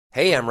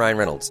Hey, I'm Ryan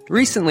Reynolds.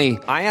 Recently,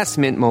 I asked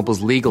Mint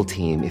Mobile's legal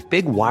team if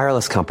big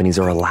wireless companies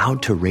are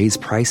allowed to raise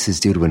prices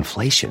due to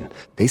inflation.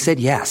 They said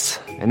yes.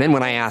 And then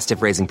when I asked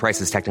if raising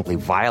prices technically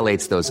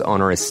violates those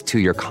onerous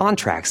two-year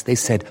contracts, they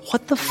said,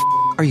 "What the f***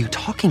 are you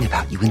talking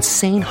about, you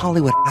insane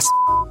Hollywood ass?"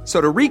 So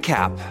to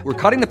recap, we're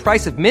cutting the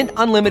price of Mint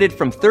Unlimited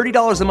from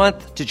 $30 a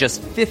month to just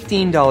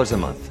 $15 a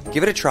month.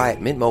 Give it a try at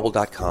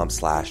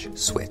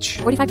mintmobile.com/switch.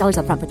 $45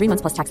 up front for 3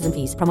 months plus taxes and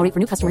fees. Promo rate for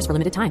new customers for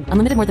limited time.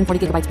 Unlimited more than 40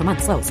 gigabytes per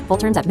month. Slows full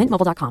terms at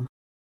mintmobile.com.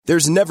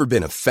 There's never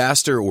been a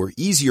faster or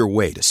easier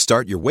way to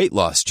start your weight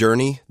loss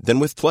journey than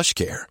with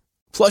PlushCare.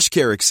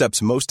 PlushCare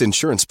accepts most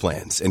insurance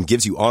plans and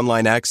gives you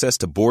online access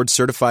to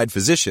board-certified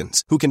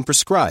physicians who can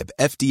prescribe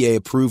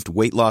FDA-approved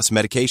weight loss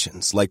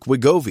medications like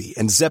Wegovy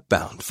and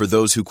Zepbound for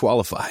those who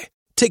qualify.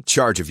 Take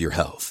charge of your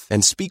health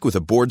and speak with a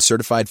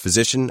board-certified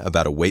physician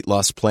about a weight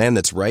loss plan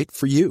that's right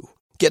for you.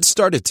 Get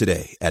started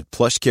today at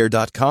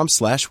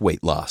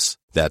plushcare.com/weight loss.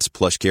 That's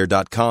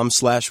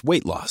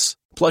plushcare.com/weight loss.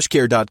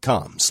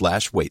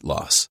 plushcare.com/weight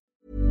loss.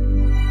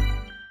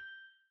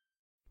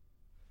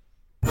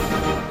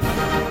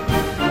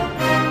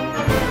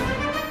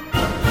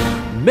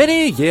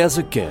 Many years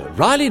ago,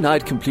 Riley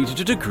Knight completed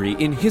a degree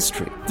in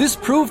history. This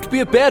proved to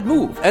be a bad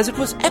move, as it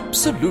was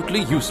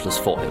absolutely useless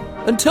for him.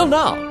 Until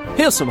now.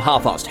 Here's some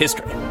half-assed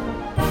history.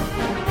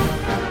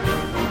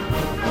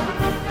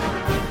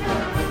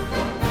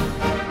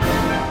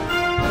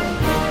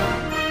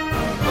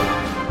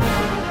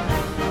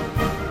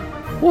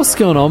 What's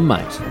going on,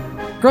 mate?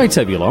 Great to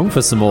have you along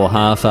for some more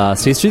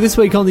half-assed history. This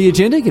week on the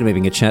agenda, going to be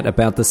having a chat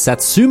about the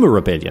Satsuma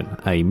Rebellion,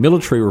 a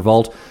military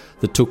revolt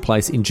that took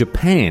place in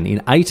Japan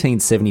in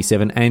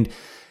 1877 and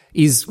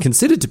is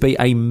considered to be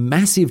a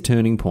massive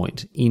turning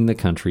point in the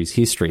country's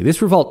history.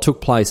 This revolt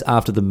took place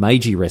after the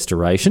Meiji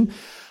Restoration,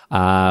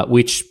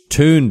 which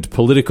turned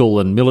political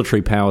and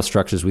military power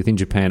structures within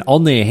Japan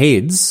on their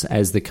heads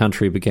as the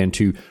country began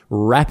to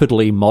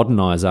rapidly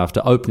modernize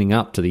after opening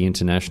up to the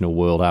international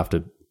world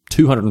after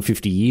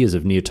 250 years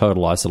of near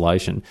total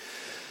isolation.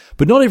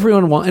 But not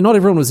everyone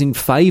was in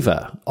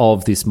favour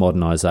of this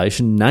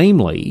modernisation,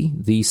 namely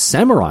the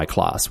samurai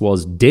class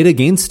was dead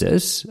against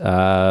it.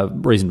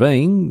 Reason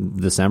being,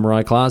 the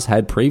samurai class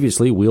had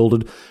previously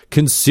wielded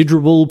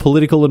considerable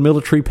political and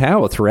military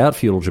power throughout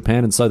feudal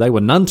Japan, and so they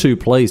were none too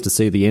pleased to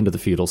see the end of the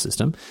feudal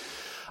system.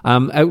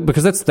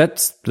 Because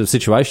that's the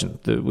situation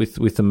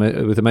with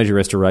the Meiji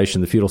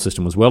Restoration. The feudal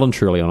system was well and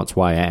truly on its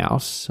way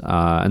out,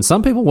 and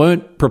some people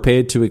weren't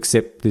prepared to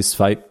accept this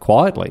fate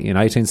quietly. In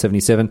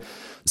 1877,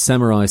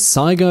 Samurai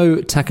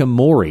Saigo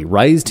Takamori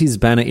raised his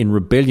banner in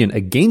rebellion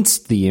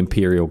against the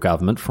imperial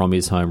government from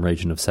his home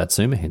region of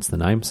Satsuma, hence the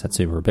name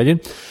Satsuma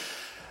Rebellion.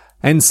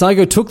 And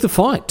Saigo took the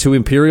fight to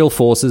imperial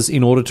forces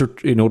in order to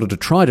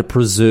try to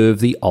preserve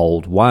the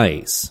old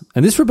ways.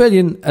 And this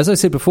rebellion, as I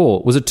said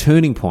before, was a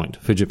turning point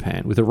for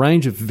Japan with a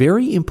range of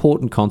very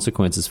important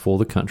consequences for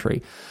the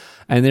country.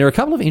 And there are a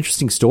couple of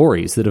interesting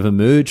stories that have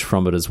emerged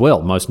from it as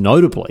well, most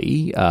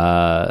notably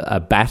a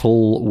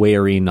battle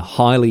wherein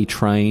highly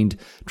trained,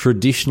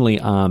 traditionally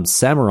armed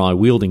samurai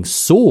wielding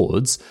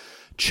swords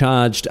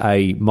charged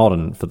a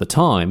modern, for the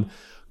time,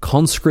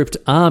 conscript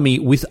army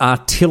with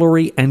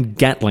artillery and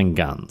Gatling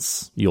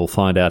guns. You'll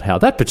find out how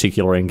that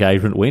particular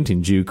engagement went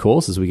in due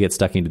course as we get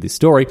stuck into this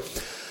story.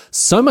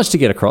 So much to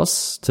get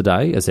across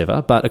today, as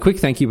ever, but a quick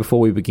thank you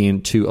before we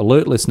begin to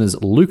alert listeners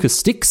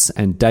Lucas Stix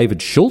and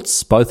David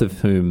Schultz, both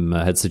of whom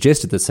had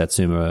suggested the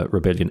Satsuma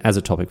Rebellion as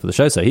a topic for the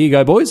show. So here you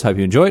go, boys. Hope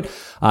you enjoyed.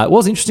 It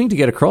was interesting to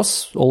get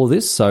across all of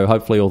this, so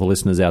hopefully all the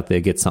listeners out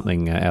there get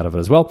something out of it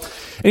as well.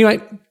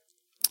 Anyway,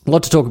 a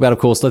lot to talk about, of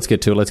course. Let's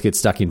get to it. Let's get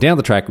stuck in. Down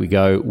the track we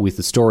go with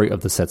the story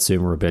of the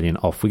Satsuma Rebellion.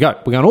 Off we go.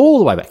 We're going all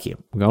the way back here.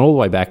 We're going all the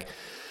way back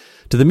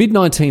to the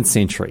mid-19th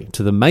century,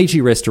 to the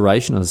Meiji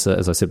Restoration. As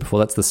I said before,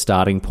 that's the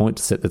starting point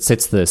that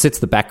sets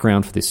the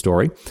background for this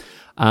story.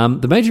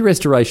 The Meiji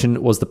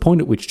Restoration was the point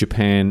at which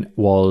Japan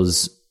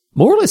was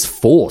more or less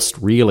forced,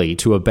 really,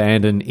 to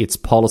abandon its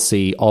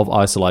policy of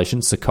isolation,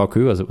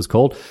 Sakoku, as it was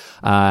called,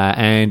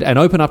 and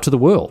open up to the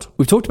world.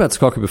 We've talked about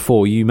Sakoku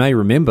before. You may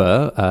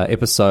remember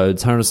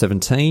episodes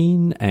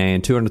 117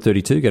 and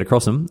 232, get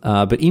across them.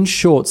 But in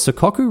short,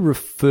 Sakoku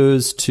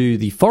refers to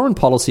the foreign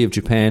policy of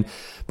Japan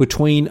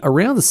between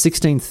around the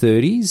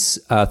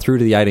 1630s through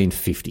to the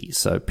 1850s,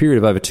 so a period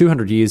of over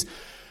 200 years,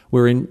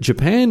 wherein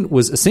Japan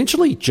was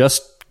essentially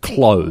just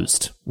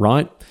closed,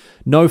 right?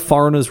 No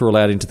foreigners were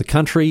allowed into the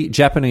country.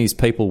 Japanese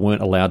people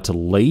weren't allowed to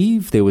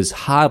leave. There was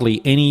hardly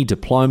any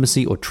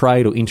diplomacy or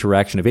trade or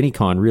interaction of any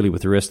kind, really,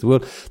 with the rest of the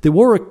world. There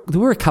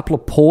were a couple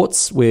of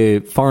ports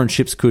where foreign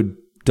ships could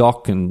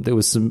dock, and there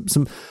was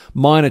some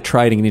minor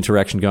trading and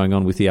interaction going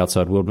on with the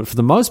outside world. But for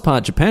the most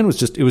part, Japan was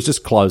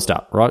just closed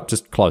up, right?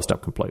 Just closed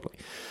up completely.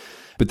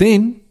 But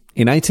then,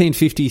 in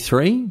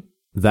 1853,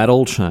 that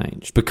all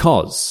changed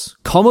because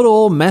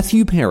Commodore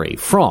Matthew Perry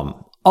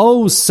from,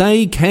 oh,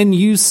 say can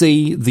you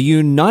see, the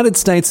United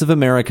States of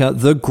America,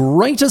 the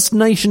greatest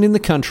nation in the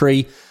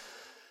country,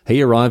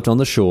 he arrived on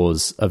the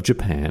shores of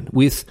Japan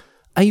with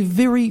a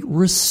very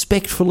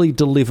respectfully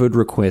delivered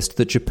request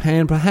that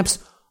Japan perhaps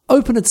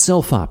open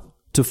itself up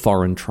to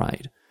foreign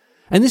trade.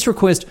 And this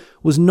request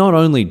was not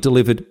only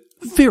delivered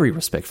very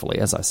respectfully,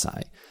 as I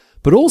say,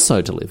 but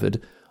also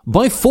delivered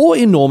by 4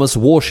 enormous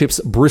warships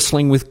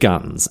bristling with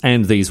guns.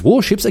 And these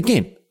warships,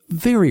 again,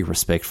 very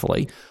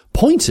respectfully,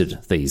 pointed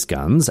these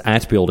guns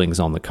at buildings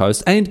on the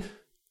coast and,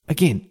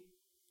 again,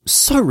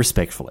 so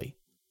respectfully,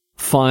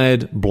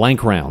 fired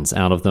blank rounds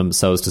out of them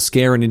so as to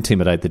scare and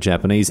intimidate the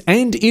Japanese.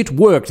 And it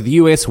worked. The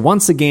US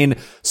once again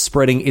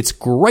spreading its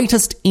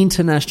greatest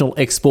international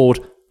export,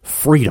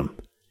 freedom.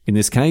 In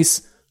this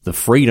case, the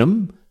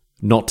freedom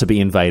not to be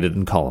invaded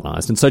and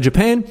colonized. And so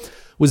Japan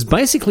was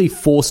basically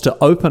forced to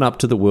open up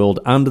to the world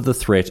under the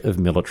threat of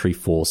military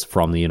force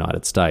from the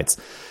United States.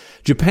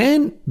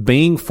 Japan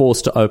being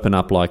forced to open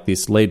up like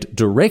this led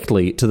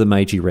directly to the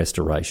Meiji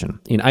Restoration.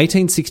 In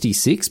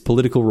 1866,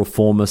 political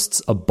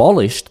reformists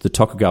abolished the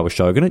Tokugawa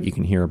shogunate. You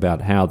can hear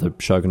about how the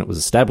shogunate was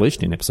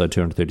established in episode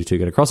 232,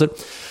 get across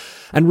it,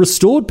 and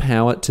restored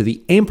power to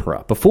the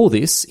emperor. Before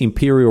this,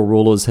 imperial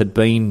rulers had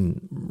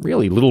been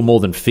really little more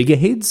than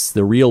figureheads.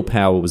 The real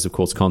power was, of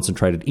course,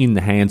 concentrated in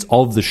the hands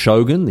of the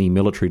shogun, the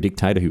military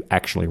dictator who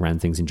actually ran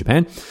things in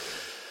Japan.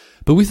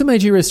 But with the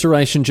Meiji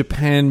Restoration,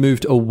 Japan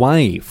moved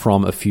away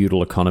from a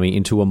feudal economy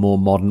into a more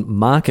modern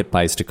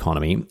market-based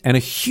economy, and a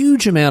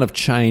huge amount of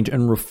change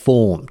and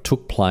reform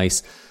took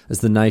place as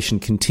the nation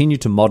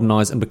continued to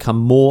modernize and become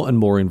more and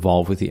more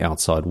involved with the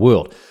outside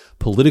world.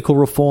 Political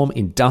reform,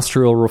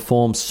 industrial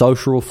reform,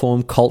 social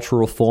reform,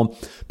 cultural reform,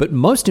 but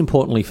most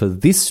importantly for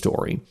this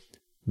story,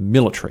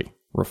 military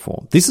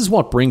reform. This is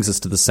what brings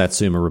us to the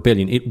Satsuma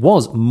Rebellion. It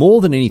was,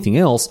 more than anything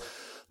else,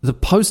 the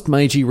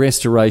post-Meiji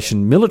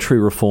Restoration military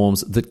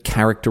reforms that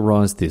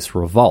characterized this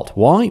revolt.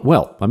 Why?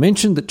 Well, I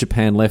mentioned that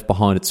Japan left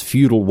behind its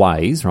feudal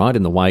ways, right,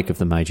 in the wake of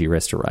the Meiji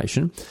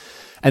Restoration.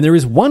 And there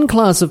is one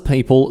class of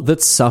people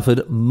that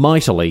suffered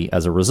mightily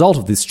as a result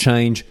of this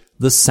change,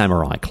 the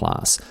samurai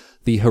class.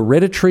 The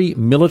hereditary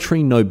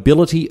military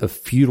nobility of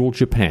feudal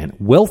Japan.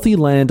 Wealthy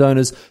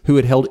landowners who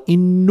had held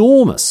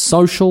enormous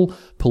social,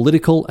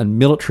 political, and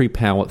military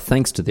power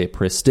thanks to their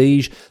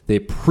prestige, their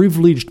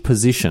privileged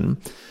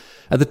position.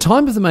 At the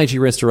time of the Meiji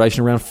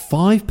Restoration, around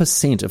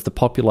 5% of the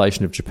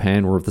population of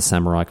Japan were of the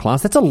samurai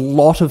class. That's a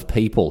lot of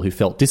people who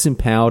felt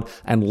disempowered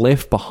and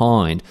left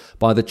behind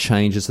by the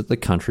changes that the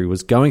country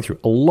was going through.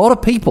 A lot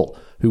of people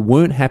who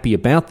weren't happy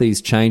about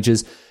these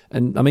changes.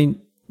 And, I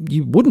mean,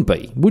 you wouldn't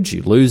be, would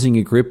you? Losing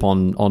your grip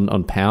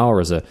on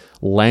power as a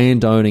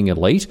land-owning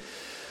elite.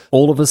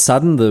 All of a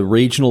sudden, the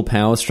regional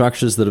power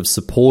structures that have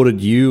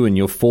supported you and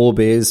your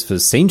forebears for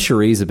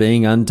centuries are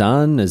being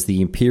undone as the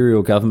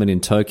imperial government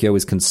in Tokyo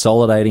is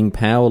consolidating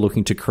power,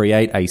 looking to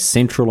create a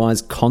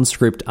centralized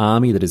conscript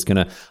army that is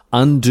going to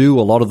undo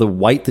a lot of the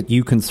weight that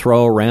you can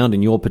throw around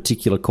in your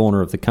particular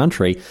corner of the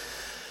country.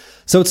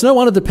 So it's no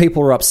wonder that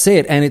people are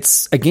upset, and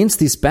it's against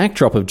this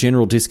backdrop of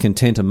general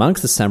discontent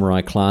amongst the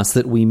samurai class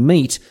that we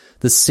meet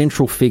the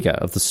central figure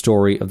of the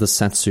story of the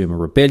Satsuma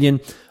Rebellion,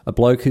 a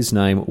bloke whose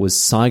name was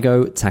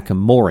Saigo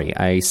Takamori,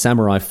 a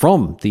samurai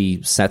from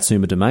the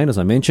Satsuma domain, as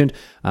I mentioned,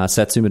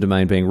 Satsuma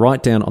domain being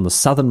right down on the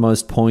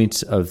southernmost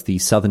point of the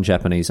southern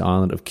Japanese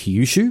island of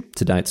Kyushu.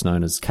 Today it's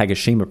known as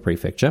Kagoshima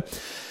Prefecture.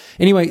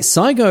 Anyway,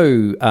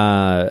 Saigo,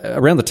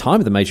 around the time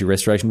of the Meiji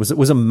Restoration,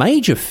 was a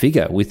major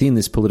figure within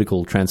this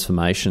political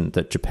transformation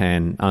that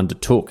Japan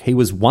undertook. He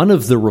was one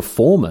of the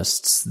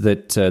reformists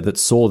that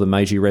saw the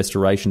Meiji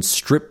Restoration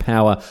strip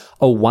power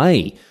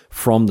away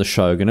from the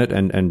shogunate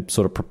and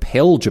sort of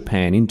propel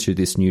Japan into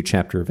this new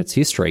chapter of its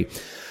history.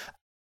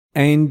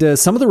 And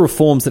some of the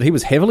reforms that he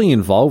was heavily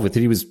involved with, that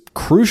he was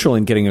crucial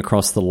in getting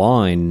across the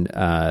line,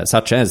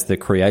 such as the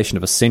creation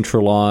of a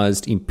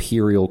centralized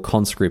imperial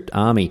conscript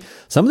army.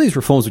 Some of these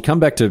reforms would come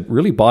back to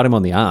really bite him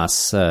on the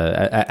ass,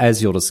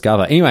 as you'll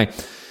discover. Anyway,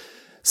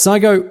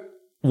 Saigo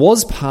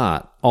was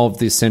part of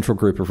this central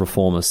group of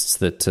reformists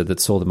that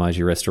saw the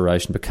Meiji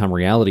Restoration become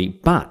reality,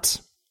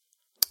 but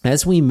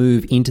as we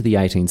move into the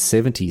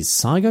 1870s,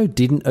 Saigo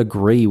didn't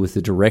agree with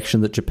the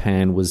direction that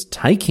Japan was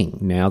taking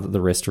now that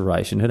the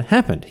restoration had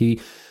happened. He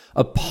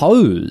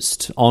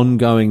opposed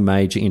ongoing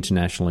major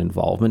international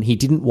involvement. He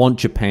didn't want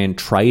Japan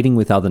trading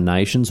with other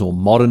nations or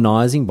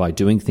modernizing by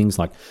doing things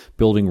like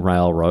building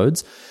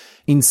railroads.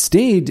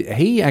 Instead,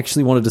 he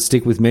actually wanted to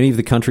stick with many of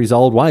the country's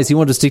old ways. He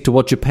wanted to stick to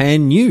what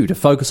Japan knew, to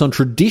focus on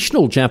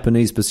traditional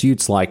Japanese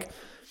pursuits like,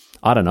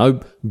 I don't know,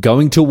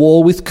 going to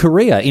war with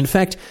Korea. In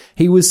fact,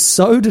 he was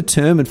so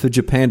determined for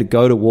Japan to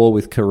go to war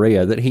with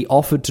Korea that he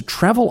offered to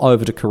travel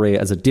over to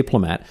Korea as a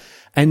diplomat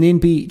and then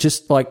be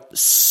just like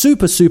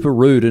super, super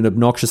rude and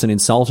obnoxious and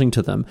insulting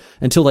to them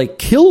until they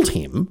killed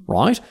him,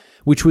 right?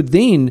 Which would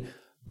then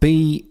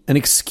be an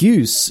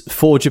excuse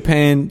for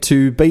Japan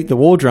to beat the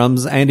war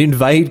drums and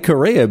invade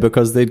Korea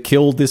because they'd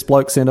killed this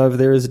bloke sent over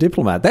there as a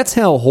diplomat. That's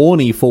how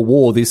horny for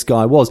war this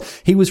guy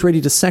was. He was ready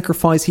to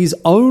sacrifice his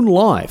own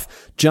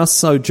life just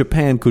so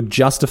Japan could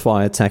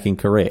justify attacking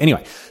Korea.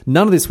 Anyway,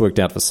 none of this worked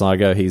out for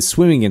Saigo. He's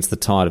swimming against the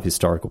tide of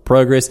historical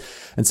progress,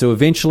 and so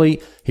eventually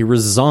he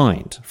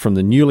resigned from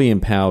the newly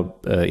empowered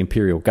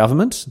imperial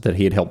government that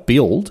he had helped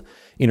build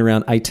in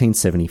around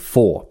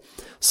 1874.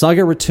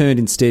 Saigo returned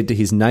instead to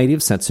his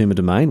native Satsuma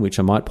domain, which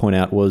I might point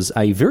out was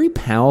a very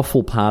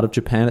powerful part of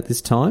Japan at this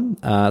time.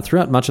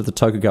 Throughout much of the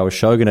Tokugawa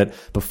shogunate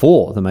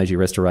before the Meiji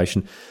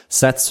Restoration,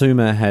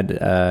 Satsuma had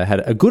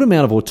a good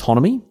amount of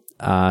autonomy,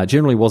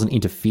 generally wasn't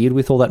interfered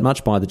with all that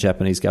much by the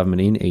Japanese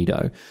government in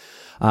Edo.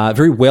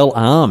 Very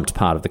well-armed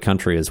part of the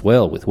country as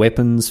well, with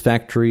weapons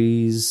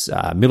factories,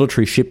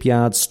 military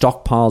shipyards,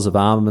 stockpiles of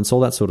armaments,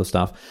 all that sort of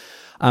stuff.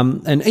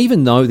 And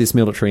even though this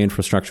military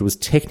infrastructure was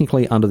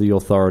technically under the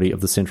authority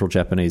of the central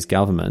Japanese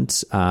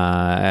government,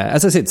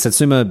 as I said,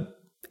 Satsuma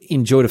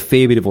enjoyed a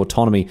fair bit of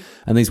autonomy,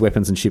 and these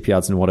weapons and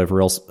shipyards and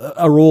whatever else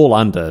are all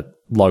under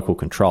local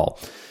control.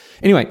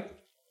 Anyway,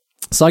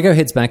 Saigo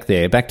heads back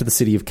there, back to the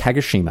city of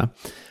Kagoshima.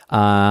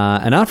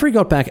 And after he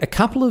got back, a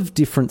couple of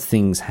different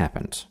things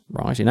happened,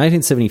 right? In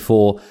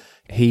 1874,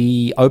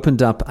 he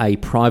opened up a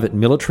private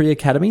military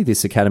academy.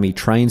 This academy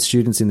trained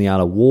students in the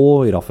art of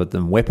war. It offered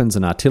them weapons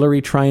and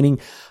artillery training,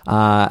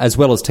 as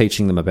well as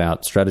teaching them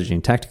about strategy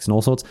and tactics and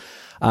all sorts.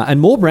 And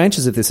more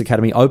branches of this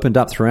academy opened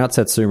up throughout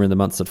Satsuma in the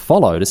months that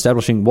followed,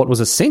 establishing what was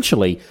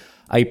essentially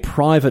a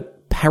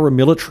private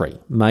paramilitary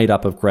made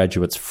up of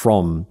graduates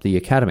from the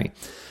academy.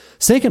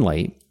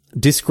 Secondly,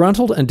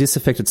 disgruntled and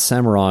disaffected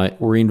samurai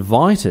were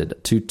invited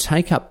to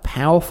take up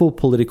powerful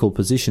political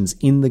positions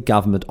in the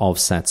government of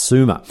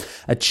Satsuma.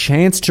 A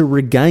chance to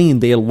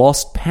regain their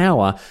lost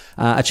power,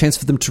 a chance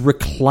for them to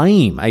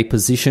reclaim a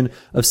position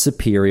of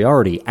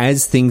superiority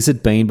as things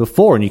had been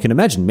before. And you can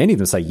imagine many of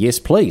them say, yes,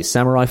 please.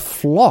 Samurai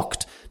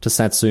flocked to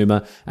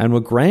Satsuma and were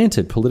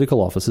granted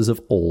political offices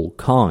of all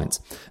kinds.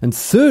 And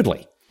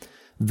thirdly,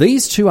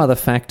 these two other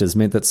factors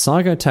meant that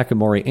Saigo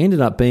Takamori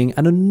ended up being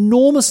an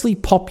enormously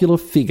popular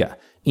figure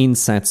in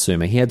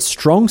Satsuma. He had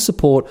strong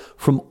support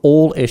from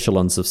all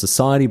echelons of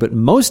society, but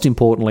most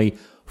importantly,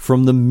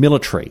 from the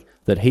military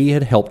that he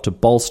had helped to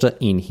bolster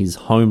in his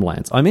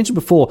homelands. I mentioned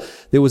before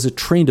there was a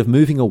trend of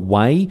moving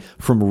away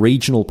from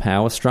regional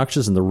power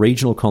structures and the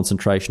regional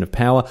concentration of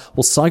power.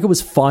 Well, Saigo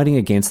was fighting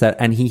against that,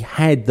 and he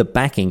had the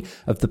backing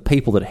of the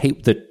people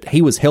that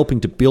he was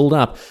helping to build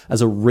up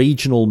as a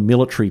regional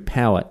military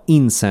power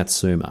in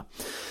Satsuma.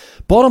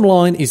 Bottom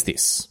line is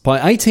this. By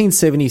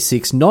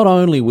 1876, not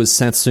only was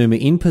Satsuma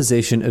in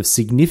possession of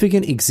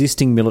significant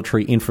existing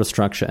military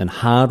infrastructure and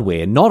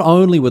hardware, not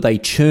only were they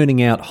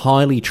churning out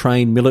highly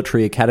trained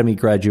military academy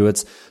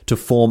graduates to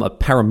form a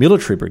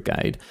paramilitary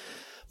brigade,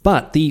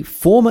 but the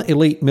former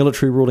elite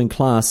military ruling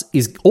class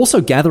is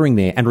also gathering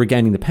there and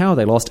regaining the power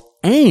they lost,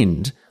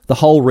 and the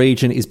whole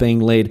region is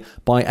being led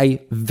by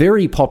a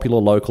very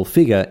popular local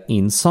figure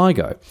in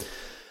Saigo.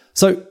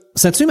 So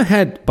Satsuma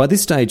had, by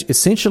this stage,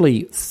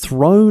 essentially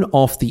thrown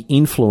off the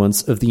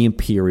influence of the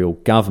imperial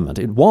government.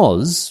 It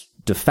was,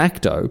 de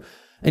facto,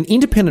 an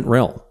independent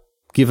realm,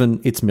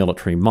 given its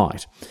military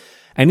might.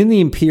 And in the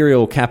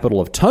imperial capital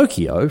of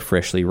Tokyo,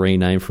 freshly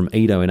renamed from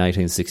Edo in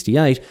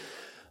 1868,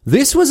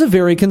 this was a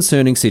very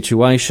concerning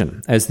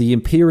situation, as the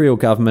imperial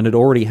government had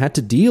already had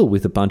to deal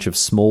with a bunch of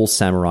small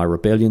samurai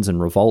rebellions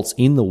and revolts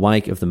in the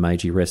wake of the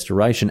Meiji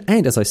Restoration,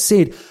 and, as I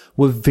said,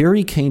 were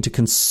very keen to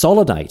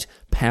consolidate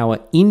power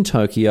in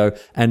Tokyo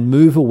and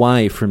move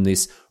away from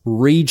this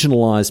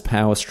regionalized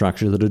power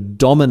structure that had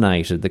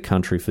dominated the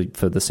country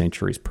for the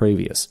centuries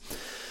previous.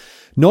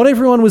 Not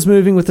everyone was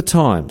moving with the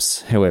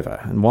times, however,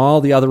 and while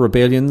the other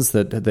rebellions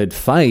that they'd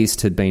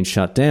faced had been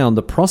shut down,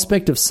 the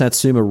prospect of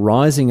Satsuma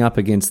rising up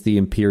against the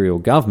imperial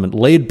government,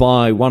 led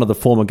by one of the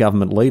former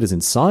government leaders in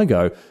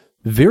Saigo,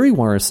 very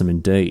worrisome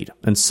indeed.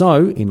 And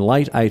so, in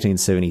late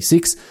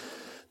 1876,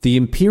 the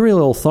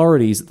imperial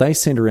authorities, they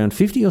sent around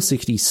 50 or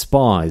 60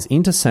 spies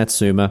into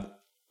Satsuma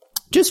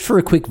just for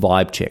a quick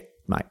vibe check.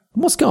 Mate,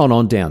 what's going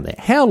on down there?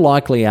 How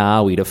likely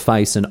are we to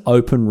face an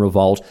open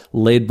revolt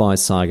led by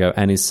Saigo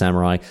and his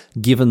samurai,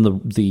 given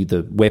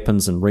the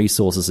weapons and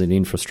resources and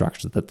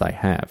infrastructure that they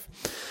have?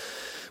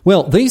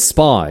 Well, these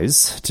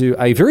spies do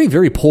a very,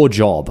 very poor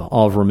job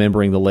of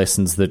remembering the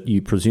lessons that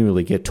you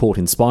presumably get taught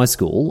in spy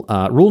school.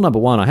 Rule number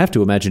one, I have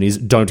to imagine, is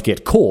don't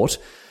get caught.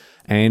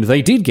 And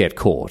they did get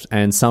caught,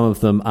 and some of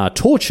them are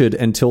tortured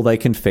until they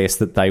confess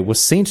that they were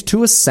sent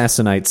to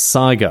assassinate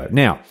Saigo.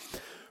 Now,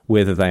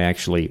 whether they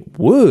actually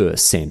were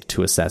sent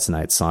to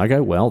assassinate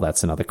Saigo, well,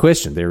 that's another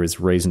question. There is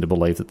reason to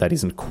believe that that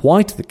isn't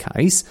quite the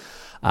case.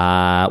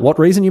 What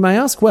reason, you may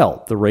ask?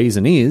 Well, the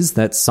reason is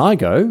that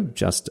Saigo,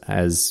 just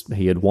as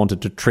he had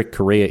wanted to trick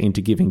Korea into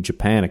giving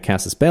Japan a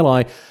casus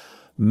belli,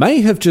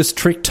 may have just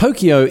tricked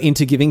Tokyo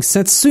into giving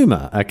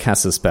Satsuma a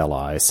casus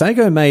belli.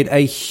 Saigo made a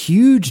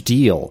huge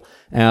deal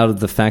out of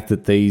the fact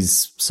that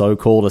these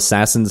so-called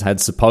assassins had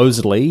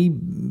supposedly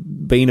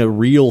been a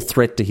real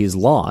threat to his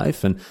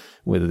life, and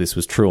whether this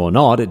was true or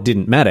not, it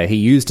didn't matter. He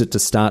used it to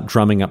start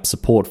drumming up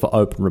support for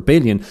open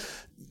rebellion,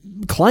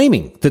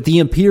 claiming that the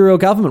imperial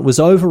government was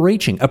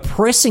overreaching,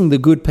 oppressing the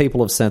good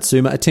people of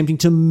Satsuma, attempting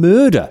to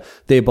murder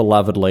their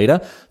beloved leader.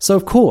 So,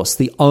 of course,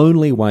 the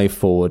only way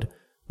forward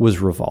was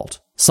revolt.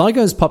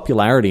 Saigo's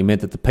popularity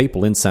meant that the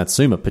people in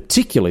Satsuma,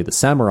 particularly the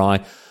samurai,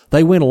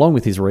 they went along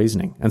with his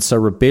reasoning, and so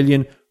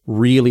rebellion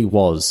really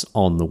was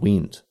on the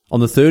wind. On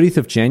the 30th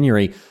of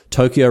January,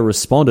 Tokyo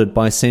responded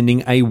by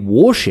sending a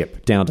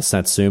warship down to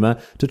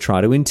Satsuma to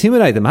try to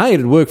intimidate them. Hey, it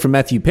had worked for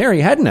Matthew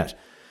Perry, hadn't it?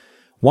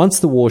 Once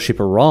the warship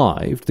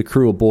arrived, the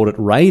crew aboard it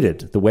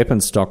raided the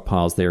weapons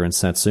stockpiles there in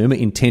Satsuma,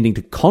 intending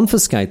to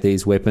confiscate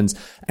these weapons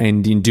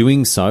and, in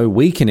doing so,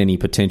 weaken any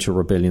potential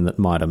rebellion that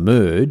might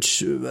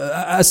emerge.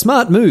 A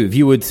smart move,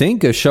 you would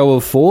think, a show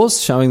of force,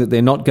 showing that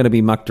they're not going to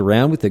be mucked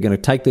around with. They're going to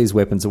take these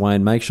weapons away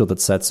and make sure that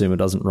Satsuma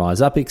doesn't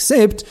rise up,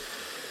 except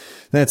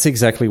that's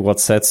exactly what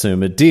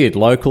Satsuma did.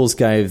 Locals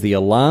gave the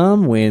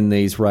alarm when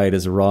these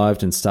raiders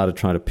arrived and started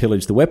trying to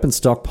pillage the weapons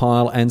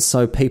stockpile, and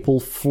so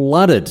people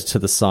flooded to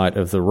the site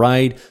of the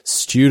raid,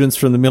 students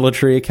from the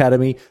military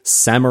academy,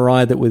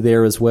 samurai that were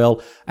there as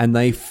well, and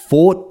they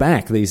fought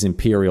back these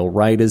imperial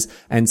raiders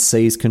and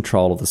seized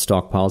control of the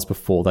stockpiles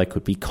before they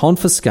could be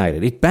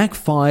confiscated. It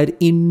backfired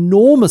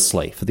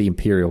enormously for the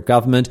imperial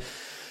government.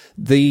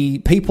 The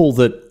people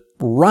that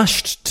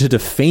rushed to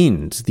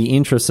defend the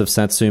interests of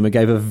Satsuma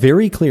gave a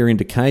very clear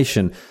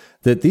indication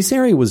that this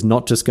area was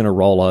not just going to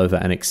roll over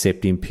and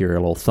accept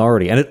imperial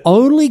authority. And it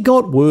only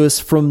got worse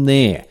from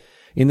there.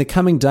 In the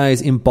coming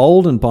days,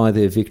 emboldened by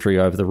their victory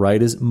over the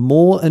raiders,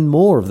 more and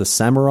more of the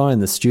samurai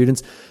and the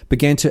students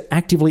began to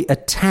actively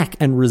attack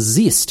and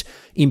resist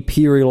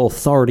imperial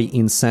authority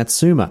in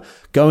Satsuma,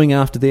 going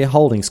after their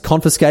holdings,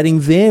 confiscating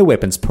their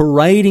weapons,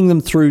 parading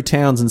them through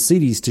towns and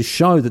cities to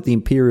show that the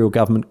imperial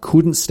government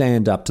couldn't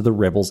stand up to the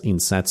rebels in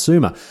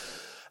Satsuma.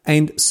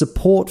 And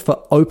support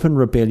for open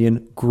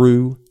rebellion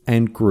grew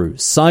and grew.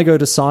 Saigo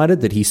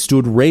decided that he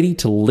stood ready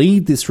to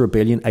lead this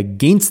rebellion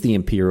against the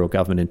imperial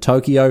government in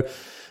Tokyo.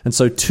 And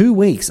so 2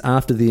 weeks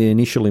after the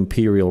initial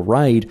imperial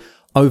raid,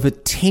 over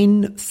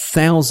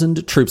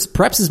 10,000 troops,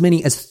 perhaps as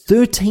many as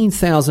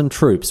 13,000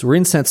 troops, were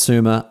in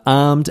Satsuma,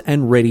 armed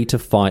and ready to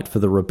fight for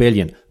the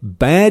rebellion.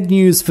 Bad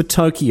news for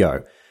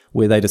Tokyo,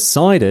 where they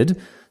decided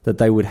that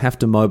they would have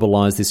to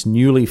mobilize this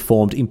newly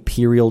formed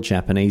Imperial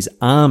Japanese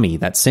Army,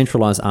 that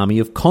centralized army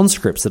of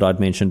conscripts that I'd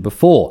mentioned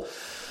before.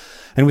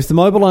 And with the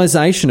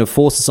mobilization of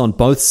forces on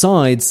both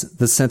sides,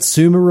 the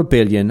Satsuma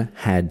rebellion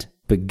had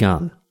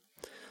begun.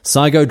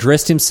 Saigo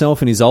dressed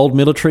himself in his old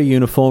military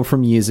uniform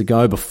from years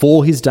ago,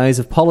 before his days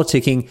of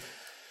politicking,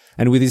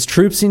 and with his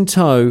troops in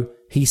tow,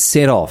 he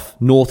set off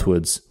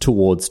northwards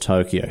towards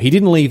Tokyo. He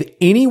didn't leave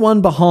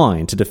anyone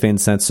behind to defend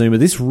Satsuma.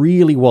 This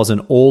really was an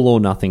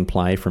all-or-nothing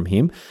play from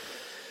him.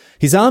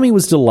 His army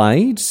was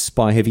delayed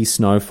by heavy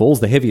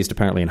snowfalls, the heaviest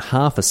apparently in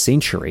half a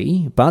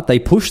century, but they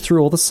pushed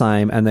through all the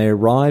same, and they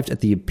arrived at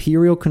the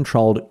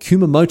imperial-controlled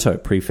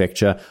Kumamoto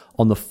prefecture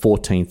on the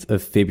 14th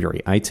of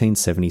February,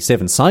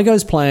 1877.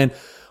 Saigo's plan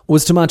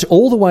was to march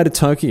all the way to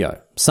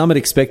Tokyo. Some had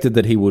expected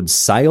that he would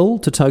sail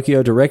to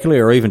Tokyo directly,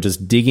 or even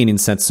just dig in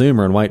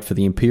Satsuma and wait for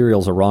the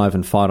Imperials arrive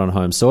and fight on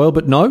home soil.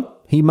 But no,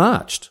 he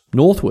marched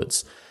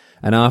northwards.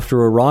 And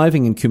after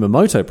arriving in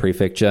Kumamoto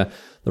prefecture,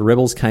 the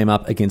rebels came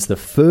up against the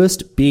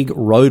first big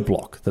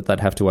roadblock that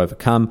they'd have to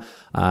overcome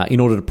in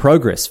order to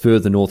progress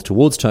further north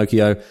towards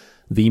Tokyo,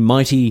 the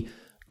mighty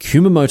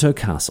Kumamoto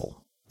Castle.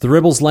 The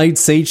rebels laid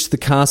siege to the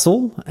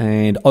castle,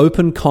 and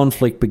open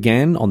conflict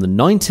began on the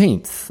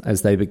 19th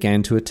as they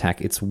began to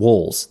attack its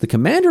walls. The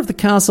commander of the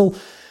castle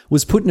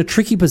was put in a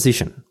tricky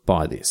position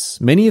by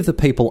this. Many of the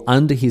people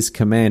under his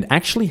command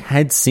actually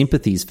had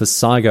sympathies for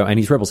Saigo and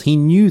his rebels. He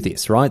knew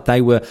this, right?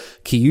 They were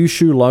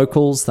Kyushu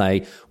locals.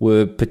 They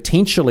were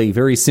potentially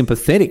very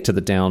sympathetic to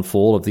the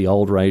downfall of the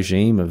old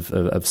regime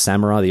of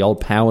samurai, the old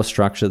power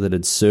structure that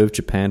had served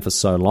Japan for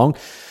so long.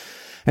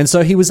 And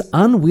so he was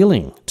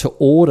unwilling to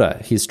order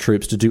his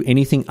troops to do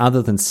anything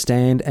other than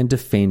stand and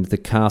defend the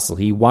castle.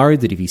 He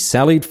worried that if he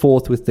sallied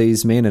forth with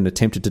these men and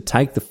attempted to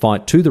take the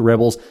fight to the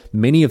rebels,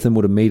 many of them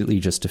would immediately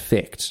just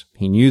defect.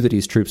 He knew that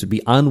his troops would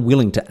be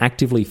unwilling to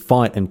actively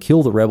fight and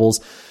kill the rebels.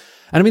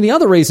 And I mean, the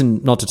other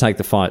reason not to take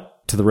the fight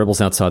to the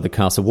rebels outside the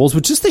castle walls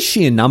were just the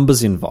sheer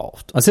numbers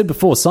involved. I said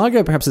before,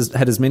 Saigo perhaps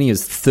had as many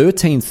as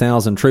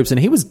 13,000 troops, and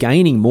he was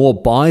gaining more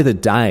by the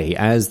day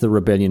as the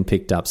rebellion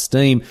picked up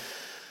steam,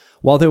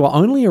 while there were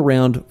only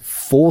around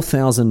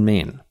 4,000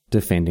 men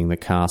defending the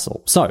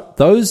castle. So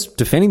those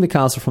defending the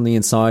castle from the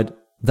inside,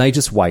 they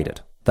just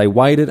waited. They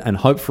waited and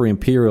hoped for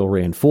imperial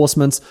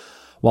reinforcements,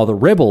 while the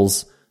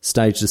rebels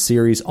staged a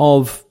series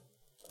of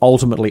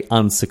ultimately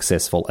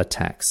unsuccessful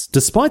attacks.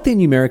 Despite their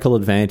numerical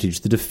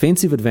advantage, the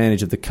defensive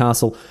advantage of the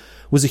castle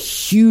was a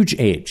huge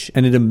edge,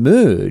 and it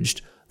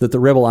emerged that the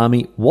rebel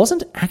army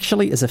wasn't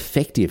actually as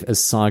effective as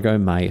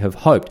Saigo may have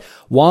hoped.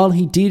 While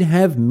he did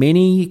have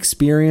many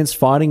experienced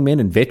fighting men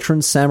and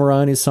veteran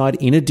samurai on his side,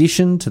 in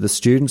addition to the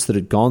students that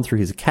had gone through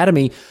his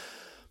academy,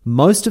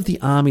 most of the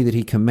army that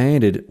he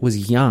commanded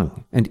was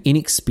young and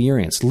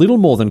inexperienced, little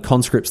more than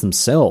conscripts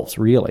themselves,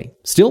 really.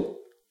 Still,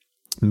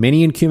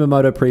 many in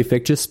Kumamoto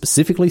prefecture,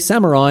 specifically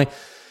samurai,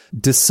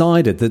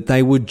 decided that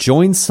they would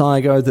join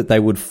Saigo, that they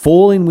would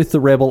fall in with the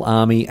rebel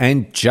army,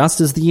 and just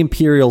as the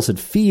Imperials had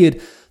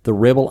feared, the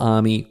rebel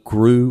army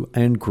grew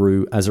and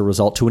grew as a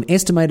result to an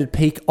estimated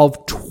peak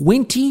of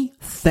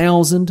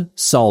 20,000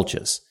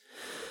 soldiers.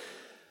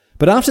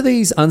 But after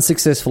these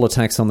unsuccessful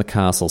attacks on the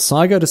castle,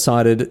 Saigo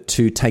decided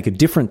to take a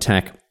different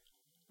tack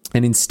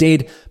and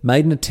instead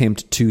made an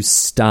attempt to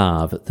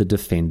starve the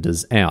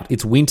defenders out.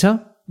 It's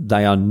winter.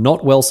 They are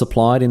not well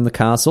supplied in the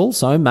castle,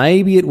 so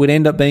maybe it would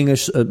end up being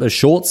a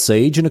short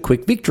siege and a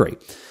quick victory.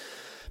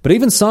 But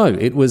even so,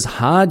 it was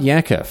hard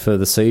yakka for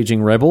the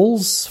sieging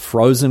rebels,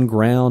 frozen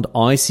ground,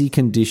 icy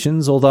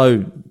conditions,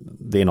 although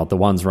they're not the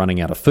ones running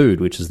out of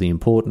food, which is the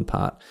important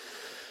part.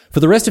 For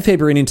the rest of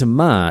February and into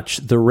March,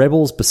 the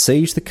rebels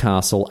besieged the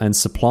castle and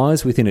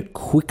supplies within it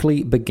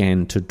quickly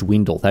began to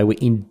dwindle. They were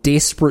in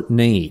desperate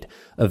need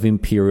of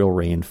imperial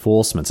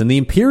reinforcements. And the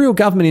imperial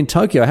government in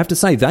Tokyo, I have to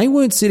say, they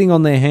weren't sitting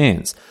on their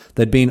hands.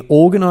 They'd been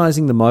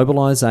organising the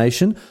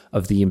mobilisation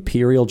of the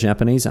Imperial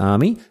Japanese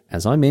Army,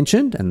 as I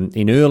mentioned, and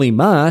in early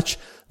March,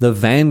 the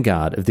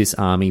vanguard of this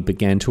army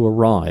began to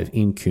arrive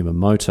in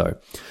Kumamoto.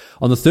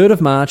 On the 3rd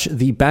of March,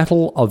 the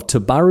Battle of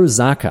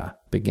Tabaruzaka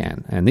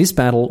began, and this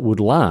battle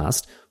would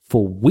last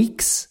for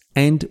weeks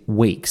and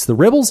weeks. The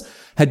rebels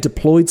had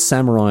deployed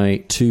samurai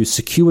to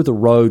secure the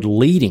road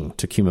leading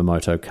to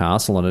Kumamoto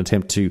Castle in an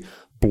attempt to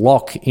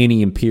block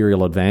any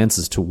imperial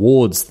advances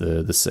towards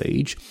the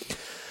siege.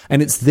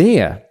 And it's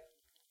there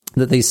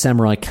that these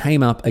samurai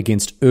came up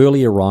against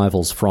early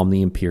arrivals from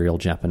the Imperial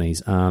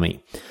Japanese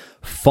Army.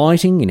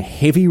 Fighting in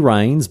heavy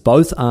rains,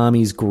 both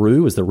armies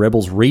grew as the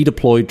rebels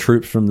redeployed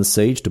troops from the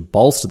siege to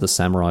bolster the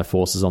samurai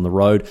forces on the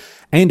road,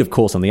 and of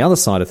course on the other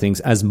side of things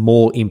as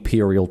more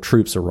imperial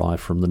troops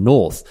arrived from the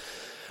north.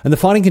 And the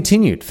fighting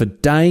continued for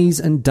days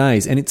and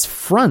days, and its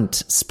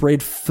front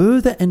spread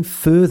further and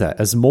further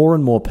as more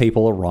and more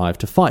people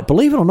arrived to fight.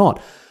 Believe it or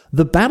not,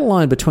 the battle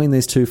line between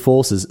these two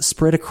forces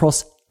spread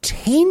across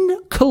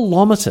 10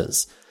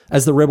 kilometres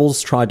as the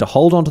rebels tried to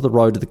hold onto the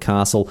road to the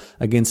castle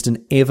against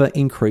an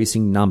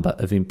ever-increasing number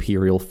of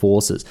imperial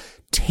forces.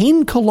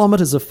 10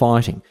 kilometres of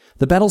fighting.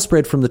 The battle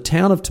spread from the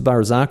town of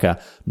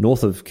Tabaruzaka,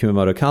 north of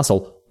Kumamoto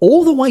Castle,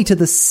 all the way to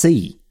the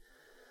sea.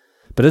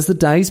 But as the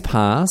days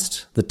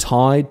passed, the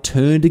tide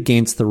turned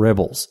against the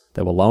rebels.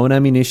 They were low on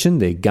ammunition,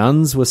 their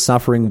guns were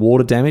suffering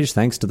water damage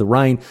thanks to the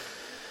rain.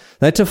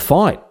 They had to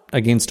fight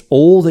against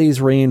all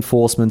these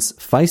reinforcements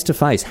face to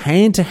face,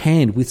 hand to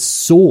hand with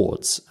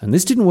swords, and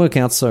this didn't work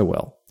out so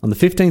well. On the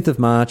 15th of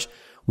March,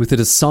 with a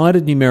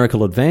decided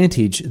numerical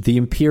advantage, the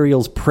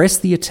Imperials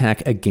pressed the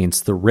attack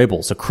against the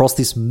rebels across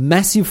this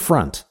massive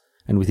front,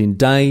 and within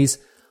days,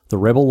 the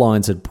rebel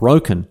lines had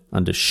broken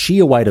under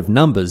sheer weight of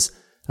numbers,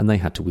 and they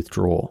had to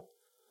withdraw.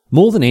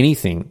 More than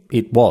anything,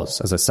 it was,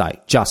 as I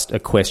say, just a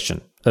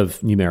question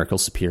of numerical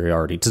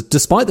superiority.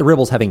 Despite the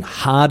rebels having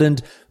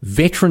hardened,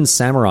 veteran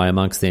samurai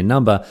amongst their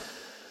number,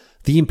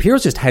 the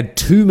Imperials just had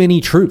too many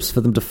troops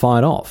for them to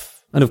fight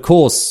off. And of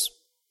course,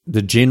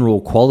 the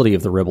general quality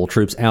of the rebel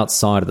troops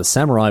outside of the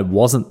samurai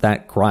wasn't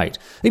that great.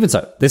 Even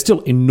so, they're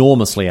still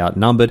enormously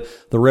outnumbered.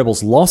 The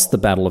rebels lost the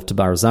Battle of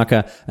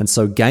Tabaruzaka and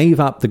so gave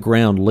up the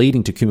ground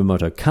leading to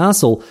Kumamoto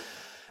Castle.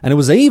 And it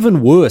was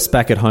even worse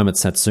back at home at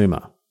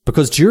Satsuma,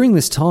 because during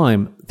this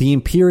time, the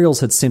Imperials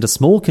had sent a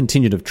small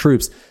contingent of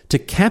troops to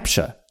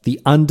capture the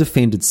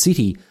undefended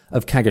city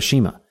of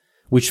Kagoshima,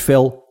 which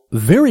fell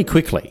very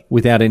quickly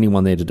without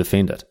anyone there to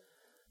defend it.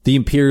 The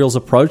Imperials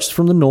approached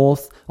from the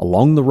north,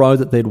 along the road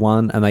that they'd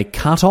won, and they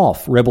cut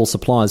off rebel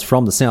supplies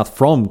from the south,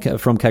 from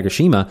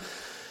Kagoshima.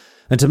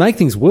 And to make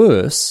things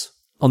worse,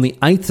 on the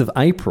 8th of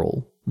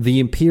April, the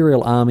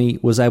Imperial army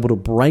was able to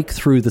break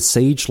through the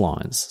siege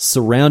lines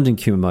surrounding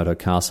Kumamoto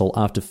Castle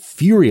after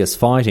furious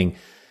fighting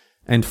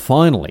and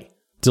finally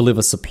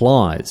deliver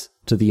supplies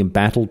to the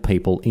embattled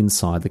people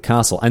inside the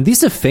castle. And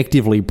this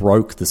effectively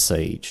broke the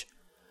siege.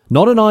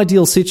 Not an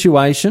ideal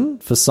situation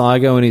for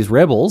Saigo and his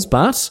rebels,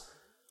 but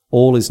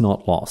all is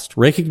not lost.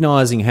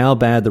 Recognising how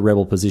bad the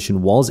rebel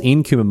position was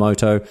in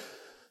Kumamoto,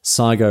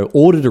 Saigo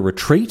ordered a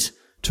retreat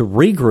to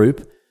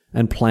regroup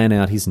and plan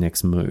out his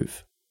next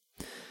move.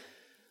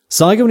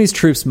 Saigo and his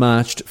troops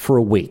marched for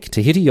a week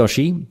to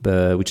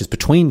Hitayoshi, which is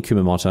between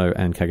Kumamoto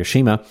and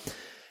Kagoshima.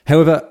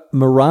 However,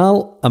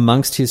 morale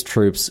amongst his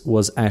troops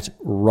was at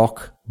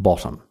rock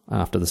bottom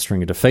after the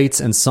string of defeats,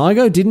 and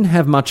Saigo didn't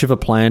have much of a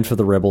plan for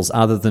the rebels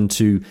other than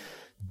to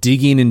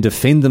dig in and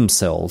defend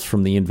themselves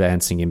from the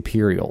advancing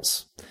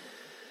Imperials.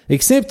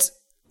 Except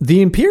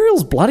the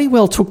Imperials bloody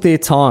well took their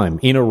time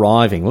in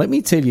arriving. Let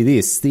me tell you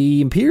this,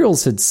 the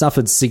Imperials had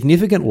suffered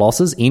significant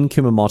losses in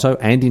Kumamoto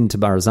and in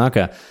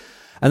Tabaruzaka,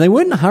 and they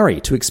weren't in a hurry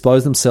to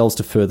expose themselves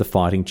to further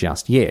fighting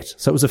just yet.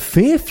 So it was a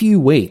fair few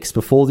weeks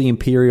before the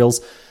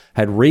Imperials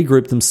had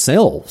regrouped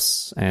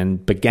themselves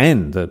and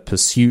began the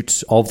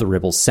pursuit of the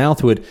rebels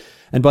southward,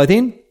 and by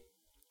then,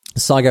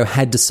 Saigo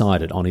had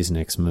decided on his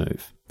next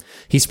move.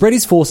 He spread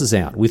his forces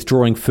out,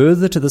 withdrawing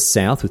further to the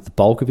south with the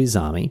bulk of his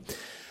army,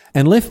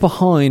 and left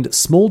behind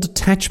small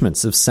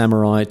detachments of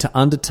samurai to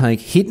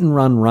undertake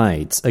hit-and-run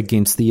raids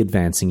against the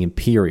advancing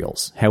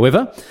Imperials.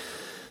 However,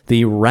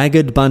 the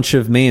ragged bunch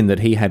of men that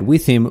he had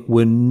with him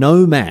were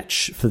no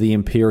match for the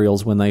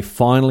Imperials when they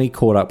finally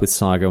caught up with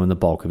Saigo and the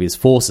bulk of his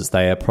forces.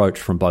 They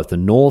approached from both the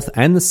north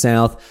and the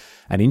south,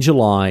 and in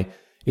July,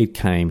 it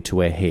came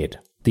to a head.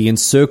 The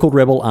encircled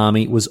rebel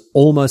army was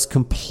almost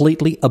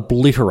completely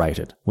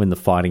obliterated when the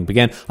fighting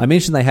began. I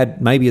mentioned they had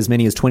maybe as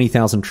many as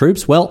 20,000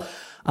 troops. Well,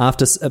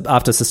 after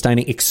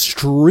sustaining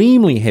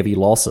extremely heavy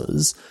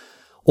losses,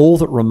 all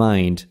that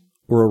remained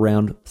were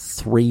around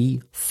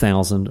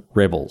 3,000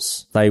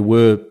 rebels. They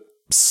were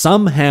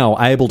somehow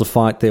able to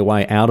fight their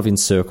way out of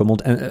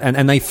encirclement,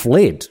 and they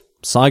fled.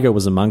 Saigo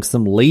was amongst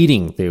them,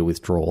 leading their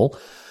withdrawal.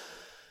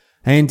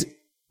 And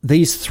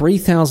these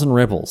 3,000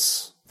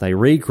 rebels, they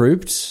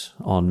regrouped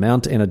on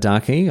Mount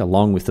Enadaki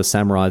along with the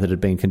samurai that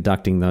had been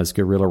conducting those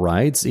guerrilla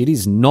raids. It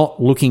is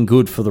not looking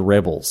good for the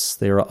rebels.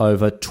 There are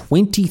over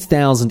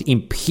 20,000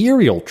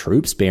 imperial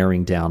troops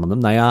bearing down on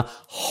them. They are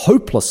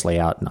hopelessly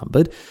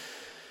outnumbered.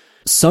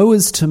 So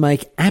as to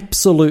make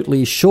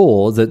absolutely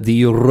sure that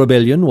the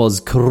rebellion was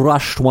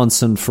crushed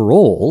once and for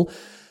all,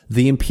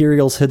 the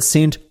Imperials had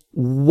sent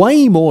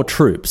way more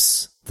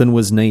troops than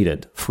was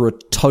needed for a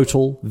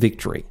total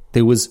victory.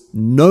 There was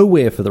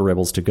nowhere for the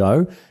rebels to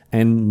go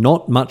and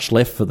not much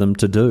left for them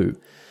to do.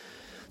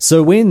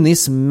 So when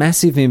this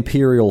massive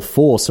Imperial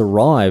force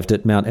arrived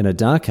at Mount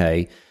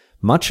Enadake,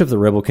 much of the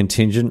rebel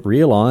contingent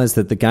realised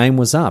that the game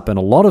was up, and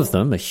a lot of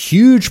them, a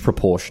huge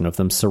proportion of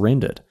them,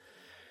 surrendered.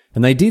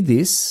 And they did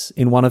this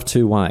in one of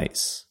two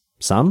ways.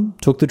 Some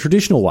took the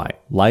traditional way.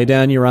 Lay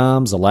down your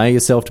arms, allow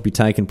yourself to be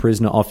taken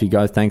prisoner, off you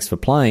go, thanks for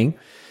playing.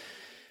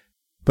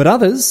 But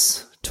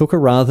others took a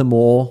rather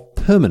more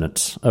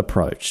permanent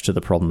approach to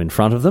the problem in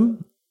front of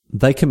them.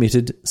 They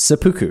committed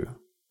seppuku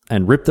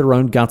and ripped their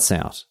own guts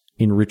out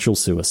in ritual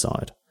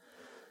suicide.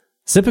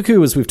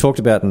 Seppuku, as we've talked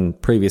about in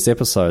previous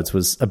episodes,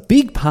 was a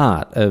big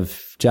part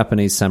of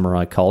Japanese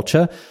samurai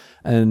culture,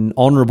 an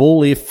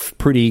honourable, if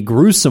pretty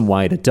gruesome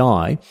way to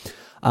die.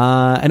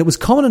 And it was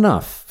common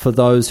enough for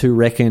those who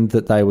reckoned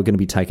that they were going to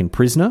be taken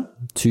prisoner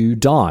to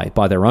die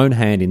by their own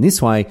hand in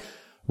this way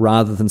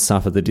rather than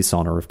suffer the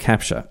dishonour of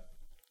capture.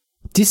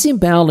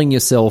 Disemboweling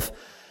yourself,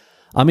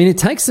 I mean, it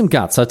takes some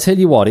guts. I tell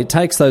you what, it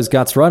takes those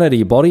guts right out of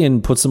your body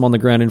and puts them on the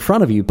ground in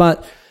front of you.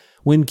 But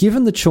when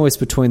given the choice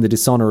between the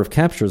dishonour of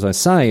capture, as I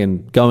say,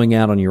 and going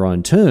out on your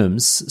own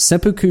terms,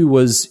 seppuku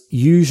was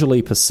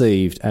usually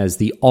perceived as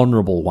the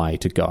honourable way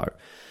to go.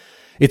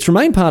 It's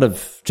remained part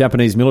of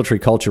Japanese military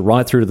culture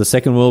right through to the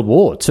Second World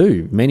War,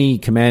 too. Many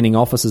commanding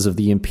officers of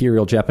the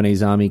Imperial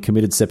Japanese Army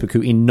committed seppuku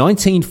in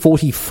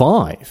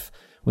 1945,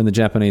 when the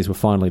Japanese were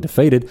finally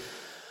defeated.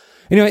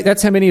 Anyway,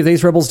 that's how many of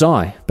these rebels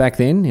die back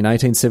then, in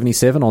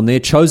 1877, on their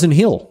chosen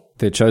hill.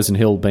 Their chosen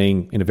hill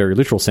being, in a very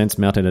literal sense,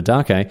 Mount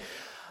Enadake.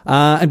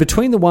 And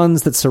between the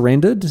ones that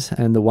surrendered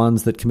and the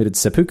ones that committed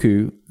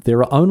seppuku, there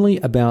are only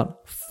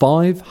about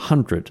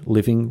 500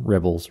 living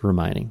rebels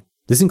remaining.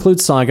 This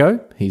includes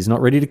Saigo. He's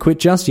not ready to quit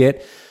just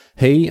yet.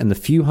 He and the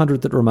few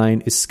hundred that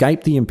remain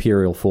escaped the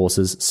Imperial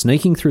forces,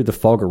 sneaking through the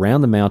fog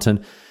around the mountain,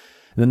 and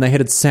then they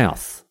headed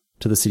south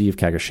to the city of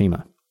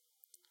Kagoshima.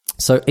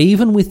 So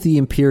even with the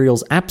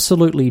Imperials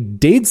absolutely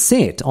dead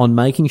set on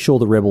making sure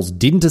the rebels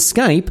didn't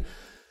escape,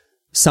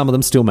 some of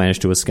them still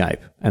managed to escape,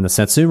 and the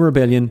Satsuma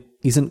Rebellion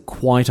isn't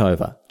quite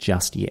over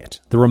just yet.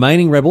 The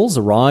remaining rebels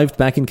arrived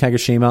back in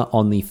Kagoshima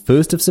on the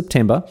 1st of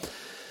September,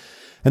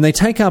 and they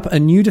take up a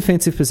new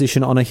defensive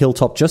position on a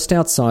hilltop just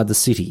outside the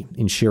city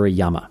in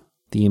Shirayama.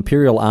 The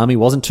Imperial army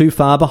wasn't too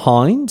far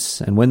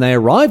behind, and when they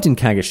arrived in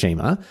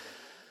Kagoshima,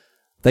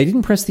 they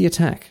didn't press the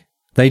attack.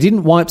 They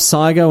didn't wipe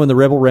Saigo and the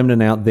rebel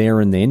remnant out there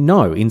and then.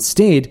 No,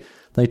 instead,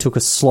 they took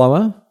a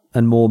slower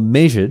and more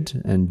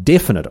measured and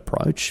definite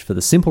approach for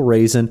the simple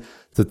reason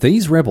that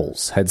these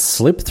rebels had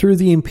slipped through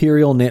the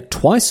Imperial net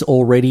twice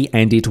already,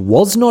 and it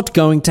was not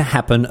going to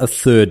happen a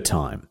third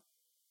time.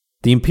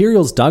 The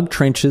Imperials dug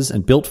trenches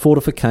and built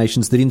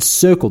fortifications that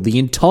encircled the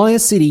entire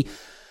city,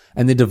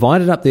 and then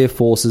divided up their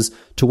forces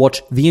to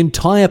watch the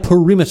entire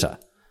perimeter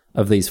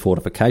of these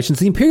fortifications.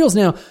 The Imperials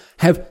now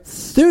have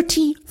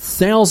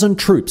 30,000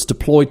 troops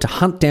deployed to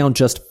hunt down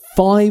just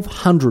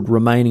 500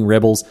 remaining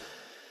rebels.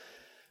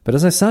 But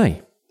as I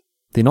say,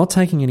 they're not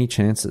taking any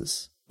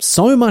chances.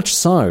 So much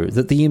so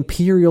that the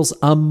Imperials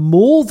are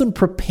more than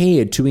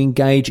prepared to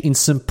engage in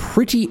some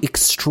pretty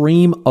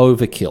extreme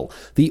overkill.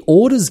 The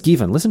orders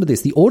given, listen to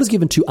this, the orders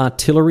given to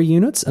artillery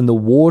units and the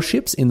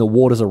warships in the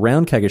waters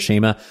around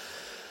Kagoshima,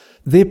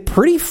 they're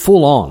pretty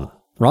full on,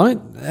 right?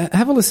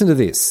 Have a listen to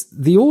this.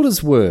 The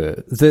orders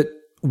were that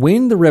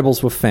when the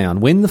rebels were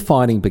found, when the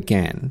fighting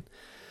began,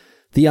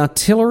 the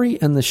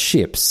artillery and the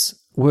ships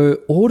were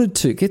ordered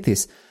to, get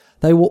this,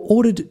 they were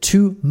ordered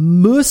to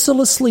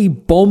mercilessly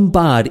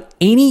bombard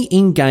any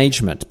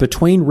engagement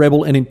between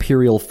rebel and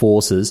Imperial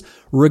forces,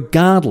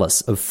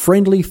 regardless of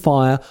friendly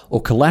fire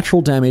or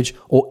collateral damage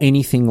or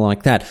anything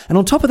like that. And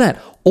on top of that,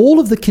 all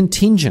of the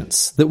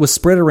contingents that were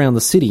spread around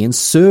the city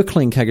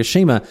encircling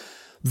Kagoshima,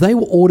 they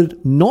were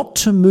ordered not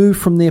to move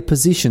from their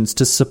positions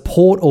to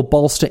support or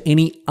bolster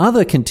any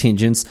other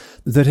contingents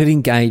that had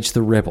engaged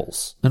the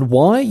rebels. And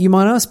why, you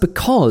might ask?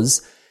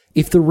 Because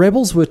if the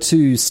rebels were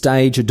to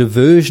stage a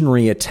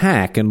diversionary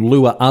attack and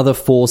lure other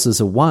forces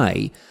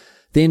away,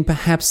 then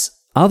perhaps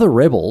other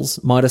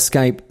rebels might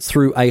escape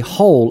through a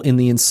hole in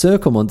the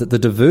encirclement that the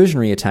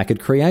diversionary attack had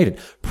created.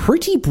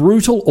 Pretty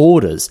brutal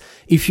orders.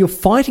 If you're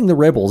fighting the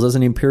rebels as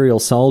an Imperial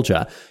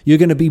soldier, you're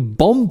going to be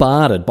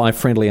bombarded by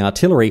friendly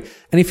artillery,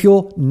 and if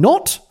you're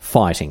not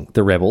fighting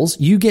the rebels,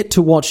 you get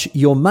to watch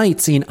your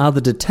mates in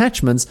other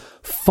detachments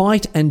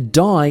fight and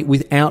die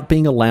without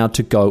being allowed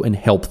to go and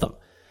help them.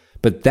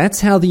 But that's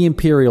how the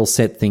Imperials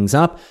set things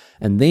up,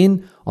 and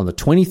then on the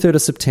 23rd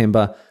of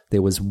September,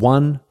 there was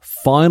one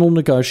final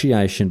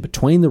negotiation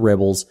between the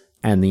rebels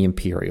and the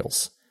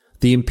Imperials.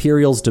 The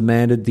Imperials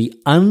demanded the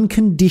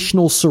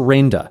unconditional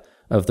surrender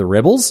of the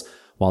rebels,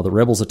 while the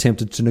rebels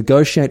attempted to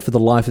negotiate for the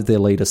life of their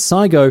leader,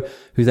 Saigo,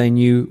 who they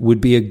knew would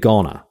be a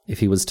goner if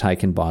he was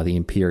taken by the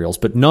Imperials.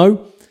 But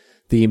no,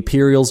 the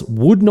Imperials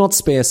would not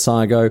spare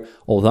Saigo,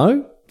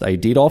 although they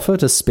did offer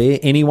to spare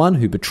anyone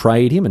who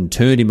betrayed him and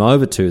turned him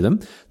over to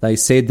them. They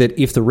said that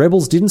if the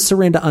rebels didn't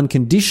surrender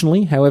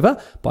unconditionally,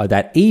 however, by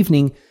that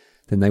evening,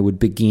 then they would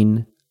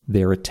begin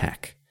their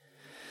attack.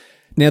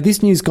 Now,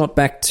 this news got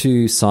back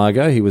to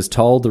Saigo. He was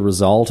told the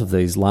result of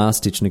these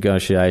last-ditch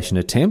negotiation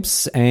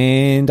attempts,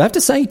 and I have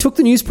to say he took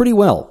the news pretty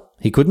well.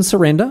 He couldn't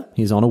surrender.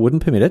 His honour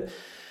wouldn't permit it.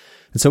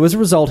 And so as a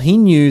result, he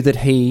knew that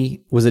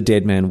he was a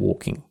dead man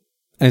walking,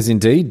 as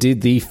indeed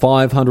did the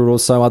 500 or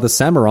so other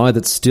samurai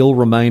that still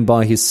remained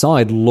by his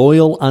side,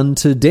 loyal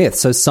unto death.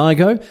 So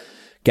Saigo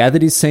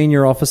gathered his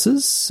senior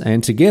officers,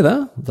 and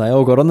together they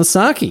all got on the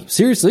sake.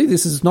 Seriously,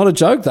 this is not a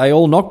joke. They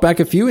all knocked back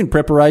a few in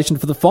preparation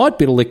for the fight,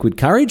 bit of liquid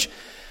courage,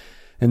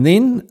 and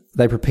then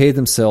they prepared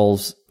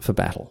themselves for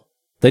battle.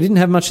 They didn't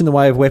have much in the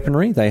way of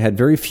weaponry. They had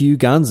very few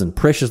guns and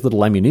precious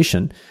little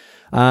ammunition,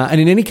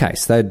 and in any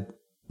case, they had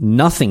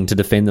nothing to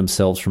defend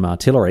themselves from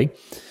artillery.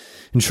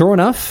 And sure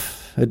enough,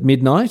 at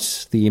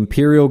midnight, the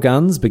Imperial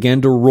guns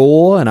began to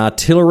roar and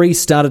artillery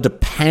started to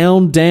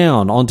pound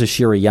down onto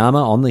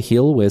Shirayama on the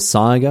hill where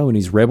Saigo and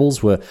his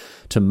rebels were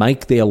to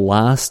make their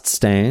last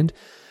stand.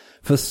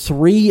 For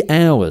 3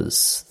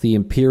 hours, the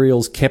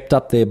Imperials kept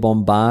up their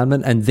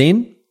bombardment, and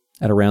then,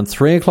 at around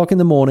 3 o'clock in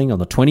the morning on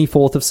the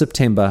 24th of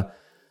September,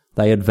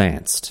 they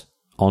advanced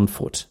on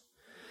foot.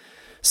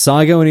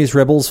 Saigo and his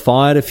rebels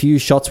fired a few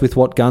shots with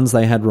what guns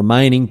they had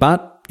remaining,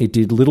 but it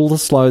did little to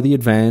slow the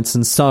advance,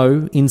 and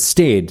so,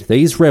 instead,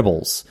 these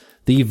rebels,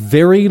 the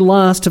very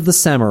last of the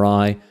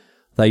samurai,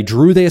 they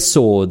drew their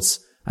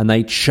swords and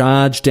they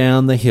charged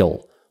down the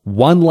hill,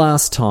 one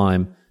last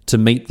time, to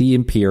meet the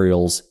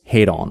Imperials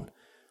head-on.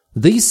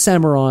 These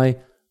samurai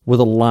were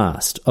the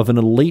last of an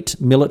elite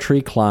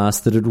military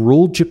class that had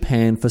ruled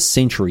Japan for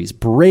centuries,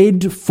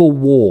 bred for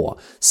war,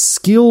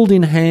 skilled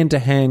in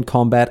hand-to-hand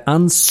combat,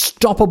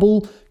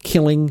 unstoppable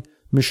killing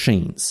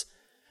machines.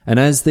 And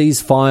as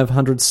these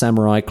 500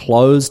 samurai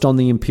closed on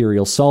the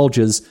Imperial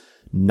soldiers,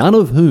 none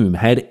of whom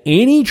had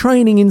any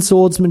training in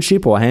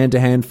swordsmanship or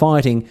hand-to-hand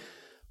fighting,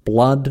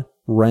 blood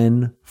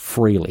ran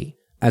freely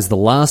as the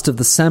last of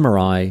the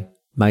samurai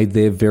made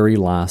their very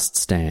last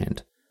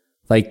stand.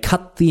 They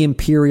cut the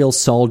Imperial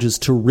soldiers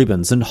to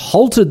ribbons and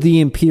halted the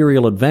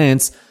Imperial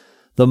advance.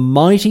 The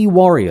mighty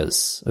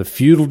warriors of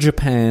feudal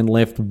Japan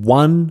left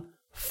one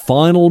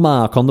final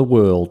mark on the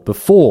world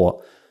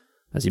before,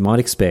 as you might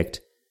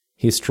expect,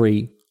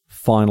 history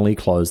finally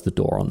closed the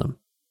door on them.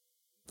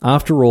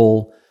 After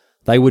all,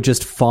 they were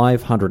just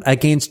 500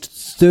 against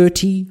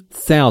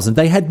 30,000.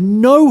 They had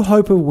no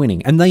hope of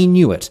winning, and they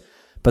knew it.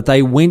 But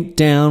they went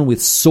down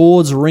with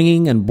swords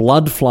ringing and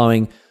blood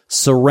flowing,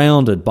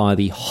 surrounded by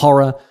the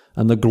horror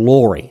and the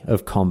glory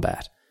of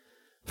combat.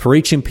 For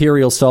each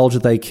Imperial soldier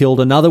they killed,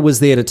 another was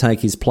there to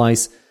take his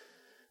place,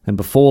 and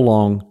before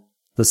long,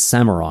 the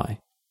samurai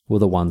were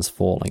the ones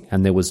falling,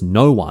 and there was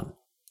no one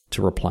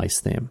to replace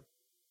them.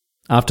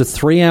 After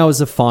 3 hours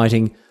of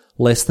fighting,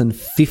 less than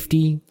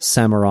 50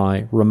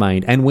 samurai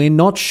remained, and we're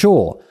not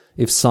sure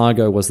if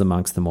Saigo was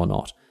amongst them or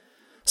not.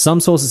 Some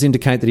sources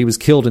indicate that he was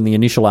killed in the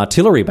initial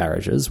artillery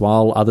barrages,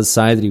 while others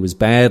say that he was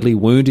badly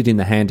wounded in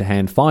the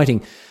hand-to-hand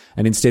fighting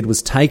and instead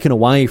was taken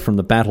away from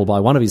the battle by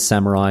one of his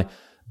samurai,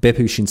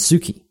 Beppu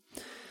Shinsuke.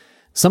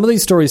 Some of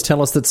these stories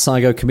tell us that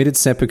Saigo committed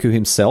seppuku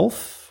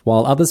himself,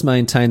 while others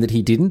maintain that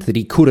he didn't, that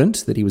he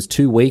couldn't, that he was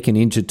too weak and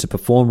injured to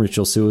perform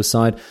ritual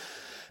suicide.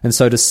 And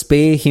so to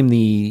spare him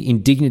the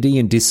indignity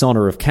and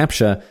dishonour of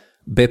capture,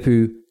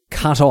 Beppu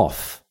cut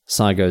off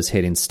Saigo's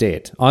head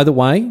instead. Either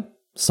way,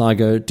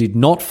 Saigo did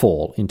not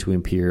fall into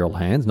Imperial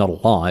hands, not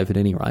alive at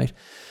any rate.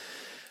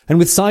 And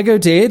with Saigo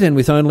dead and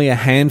with only a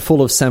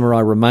handful of samurai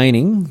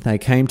remaining, they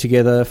came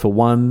together for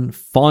one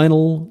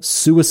final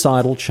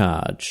suicidal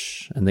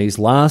charge. And these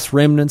last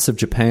remnants of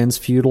Japan's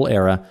feudal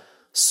era,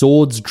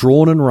 swords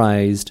drawn and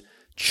raised,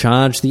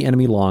 charged the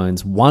enemy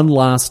lines one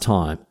last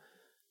time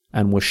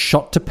and were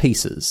shot to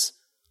pieces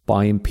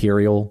by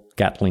Imperial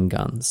Gatling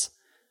guns.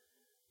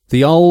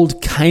 The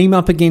old came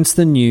up against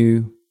the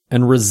new,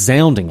 and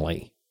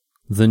resoundingly,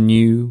 the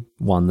new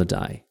won the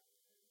day.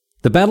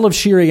 The Battle of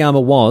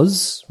Shirayama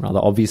was, rather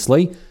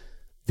obviously,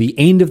 the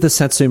end of the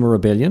Satsuma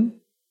Rebellion,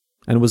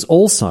 and was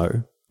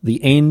also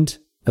the end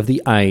of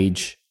the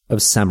age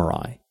of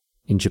samurai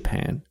in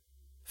Japan.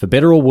 For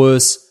better or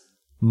worse,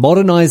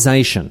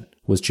 modernization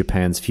was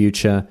Japan's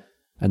future,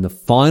 and the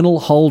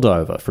final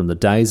holdover from the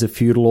days of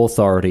feudal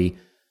authority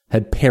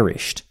had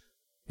perished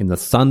in the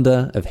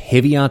thunder of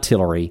heavy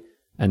artillery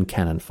and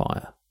cannon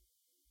fire.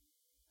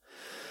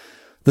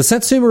 The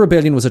Satsuma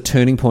Rebellion was a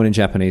turning point in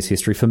Japanese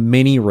history for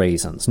many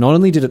reasons. Not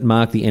only did it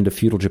mark the end of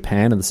feudal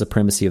Japan and the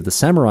supremacy of the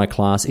samurai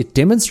class, it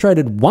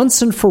demonstrated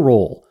once and for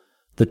all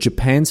that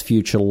Japan's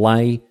future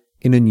lay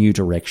in a new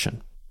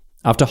direction.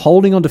 After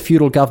holding on to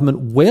feudal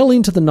government well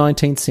into the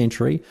 19th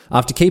century,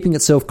 after keeping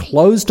itself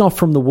closed off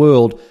from the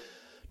world,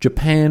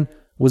 Japan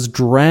was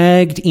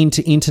dragged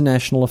into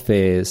international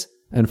affairs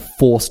and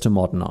forced to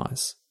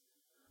modernize.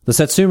 The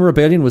Satsuma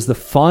Rebellion was the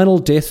final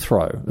death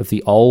throw of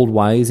the old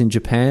ways in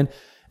Japan,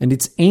 and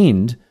its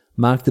end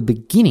marked the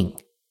beginning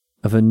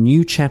of a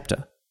new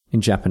chapter in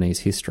Japanese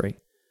history.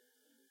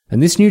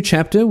 And this new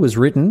chapter was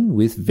written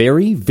with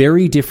very,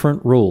 very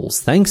different rules,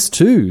 thanks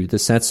to the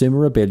Satsuma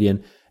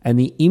Rebellion and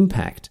the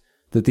impact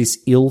that this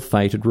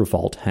ill-fated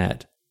revolt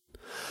had.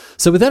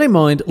 So with that in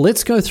mind,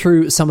 let's go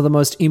through some of the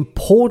most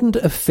important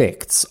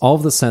effects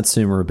of the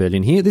Satsuma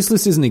Rebellion here. This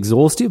list isn't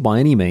exhaustive by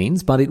any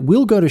means, but it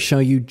will go to show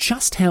you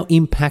just how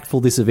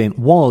impactful this event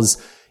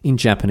was in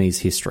Japanese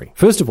history.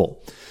 First of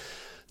all,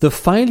 the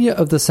failure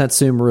of the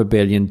Satsuma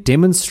Rebellion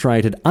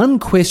demonstrated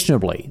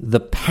unquestionably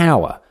the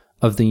power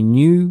of the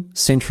new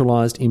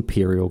centralized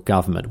imperial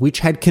government,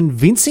 which had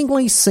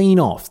convincingly seen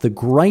off the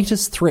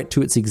greatest threat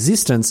to its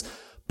existence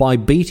by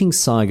beating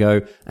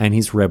Saigo and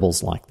his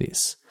rebels like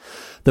this.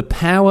 The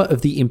power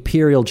of the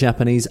Imperial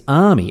Japanese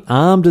army,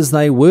 armed as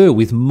they were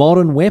with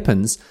modern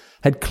weapons,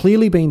 had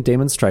clearly been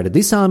demonstrated.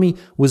 This army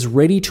was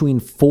ready to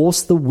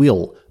enforce the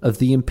will of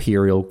the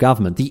imperial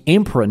government. The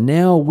emperor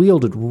now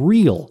wielded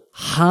real,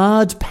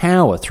 hard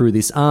power through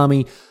this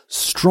army,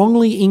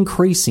 strongly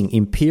increasing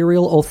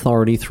imperial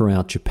authority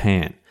throughout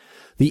Japan.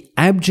 The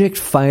abject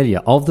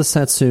failure of the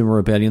Satsuma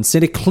Rebellion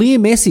sent a clear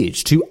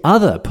message to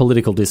other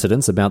political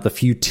dissidents about the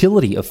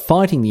futility of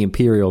fighting the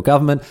imperial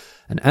government,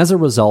 and as a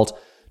result,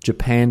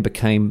 Japan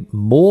became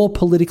more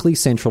politically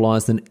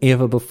centralized than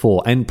ever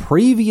before, and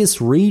previous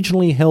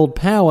regionally held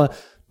power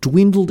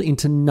dwindled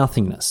into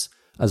nothingness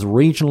as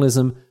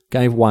regionalism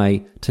gave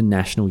way to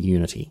national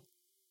unity.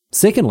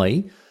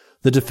 Secondly,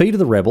 the defeat of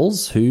the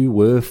rebels, who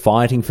were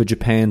fighting for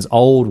Japan's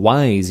old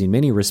ways in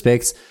many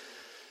respects,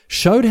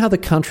 showed how the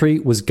country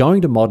was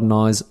going to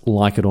modernize,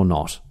 like it or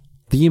not.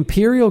 The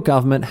imperial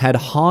government had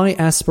high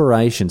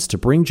aspirations to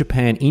bring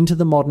Japan into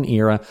the modern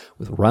era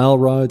with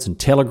railroads and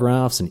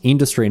telegraphs and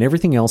industry and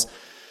everything else.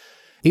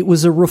 It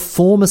was a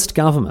reformist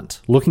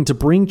government looking to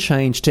bring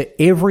change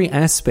to every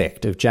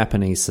aspect of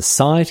Japanese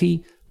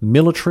society,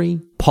 military,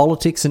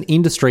 politics and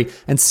industry,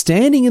 and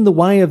standing in the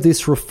way of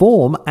this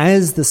reform,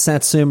 as the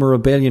Satsuma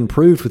Rebellion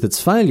proved with its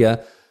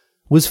failure,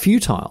 was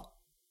futile.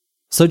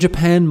 So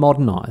Japan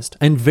modernized,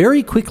 and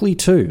very quickly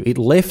too. It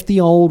left the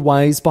old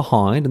ways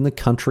behind and the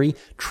country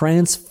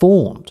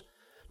transformed.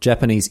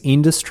 Japanese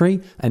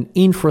industry and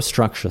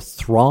infrastructure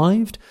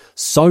thrived,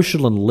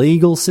 social and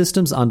legal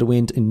systems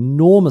underwent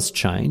enormous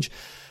change,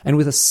 and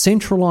with a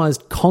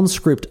centralized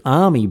conscript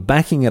army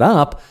backing it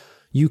up,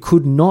 you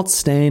could not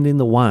stand in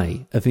the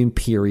way of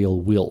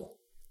imperial will.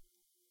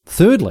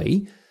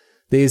 Thirdly,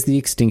 there's the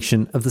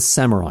extinction of the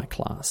samurai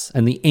class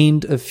and the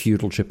end of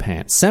feudal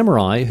Japan.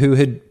 Samurai, who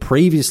had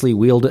previously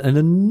wielded an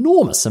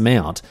enormous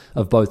amount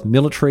of both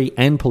military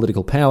and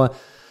political power,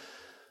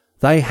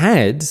 they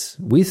had,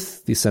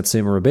 with the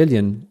Satsuma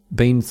Rebellion,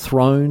 been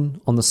thrown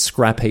on the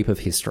scrap heap of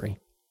history.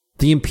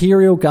 The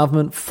imperial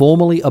government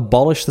formally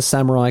abolished the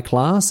samurai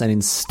class and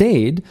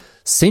instead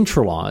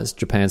centralized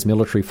Japan's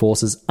military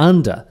forces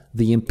under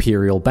the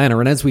imperial banner.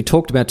 And as we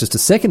talked about just a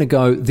second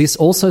ago, this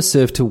also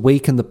served to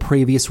weaken the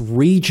previous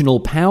regional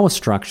power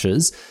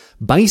structures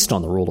based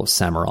on the rule of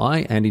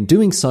samurai, and in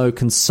doing so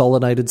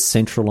consolidated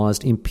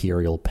centralized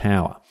imperial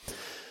power.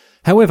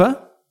 However,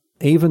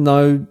 even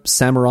though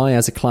samurai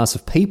as a class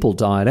of people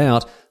died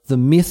out, the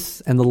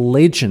myth and the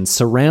legend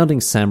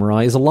surrounding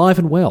samurai is alive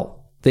and well.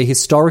 Their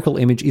historical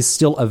image is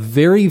still a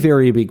very,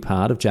 very big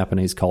part of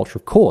Japanese culture,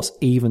 of course,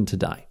 even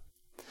today.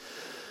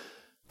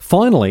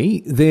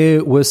 Finally,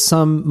 there were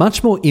some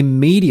much more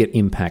immediate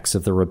impacts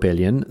of the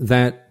rebellion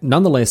that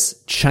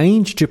nonetheless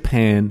changed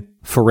Japan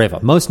forever.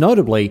 Most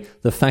notably,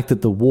 the fact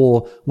that the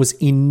war was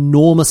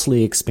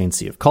enormously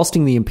expensive,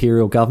 costing the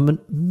imperial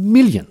government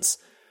millions.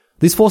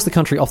 This forced the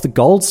country off the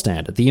gold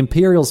standard. The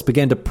imperials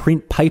began to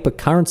print paper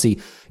currency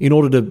in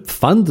order to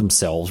fund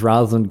themselves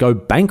rather than go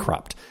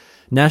bankrupt.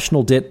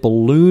 National debt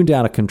ballooned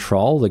out of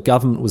control. The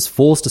government was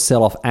forced to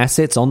sell off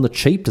assets on the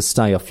cheap to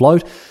stay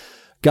afloat.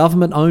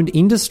 Government-owned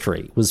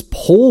industry was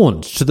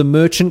pawned to the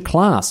merchant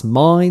class.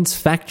 Mines,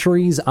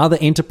 factories, other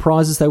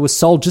enterprises, they were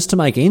sold just to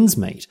make ends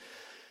meet.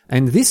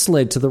 And this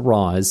led to the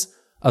rise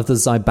of the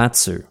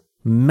zaibatsu,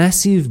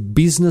 massive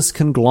business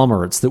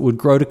conglomerates that would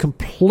grow to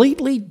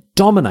completely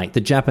dominate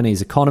the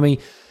Japanese economy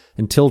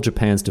until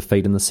Japan's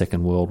defeat in the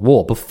Second World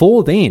War.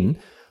 Before then,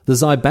 the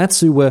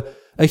zaibatsu were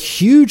a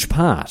huge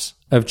part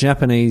of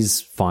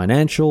Japanese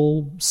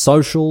financial,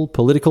 social,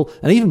 political,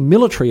 and even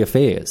military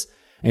affairs.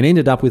 and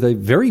ended up with a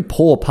very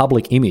poor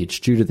public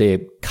image due to their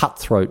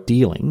cutthroat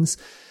dealings.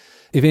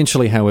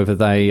 Eventually, however,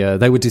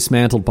 they were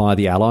dismantled by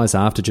the Allies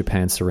after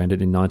Japan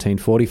surrendered in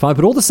 1945.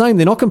 But all the same,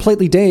 they're not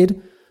completely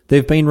dead.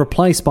 They've been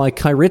replaced by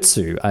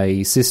Kairetsu,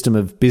 a system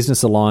of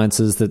business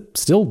alliances that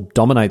still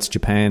dominates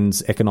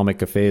Japan's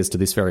economic affairs to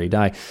this very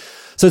day.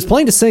 So it's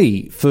plain to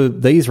see, for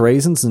these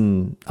reasons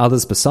and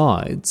others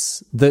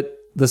besides, that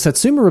the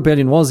Satsuma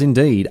Rebellion was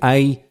indeed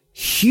a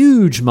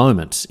huge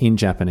moment in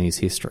Japanese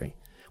history.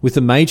 With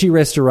the Meiji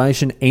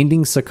Restoration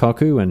ending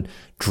Sakoku and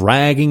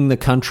dragging the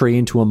country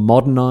into a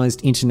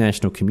modernized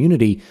international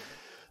community,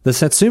 the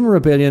Satsuma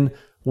Rebellion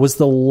was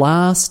the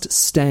last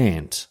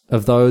stand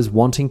of those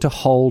wanting to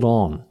hold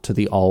on to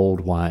the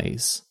old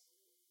ways.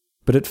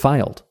 But it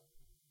failed,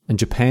 and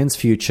Japan's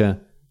future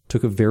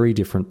took a very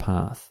different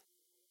path.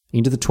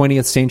 Into the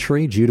 20th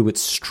century, due to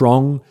its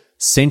strong,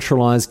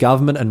 centralized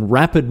government and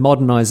rapid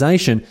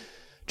modernization,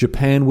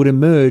 Japan would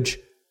emerge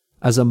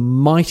as a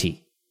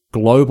mighty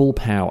global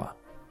power.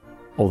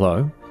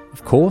 Although,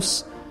 of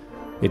course,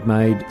 it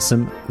made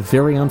some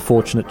very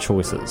unfortunate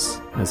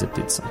choices as it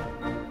did so.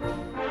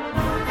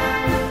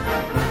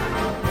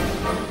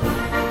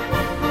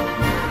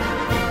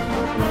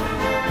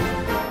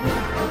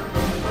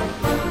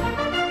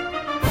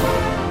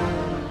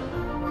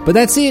 But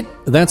that's it.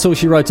 That's all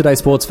she wrote today,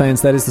 sports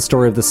fans. That is the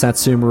story of the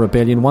Satsuma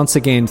Rebellion. Once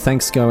again,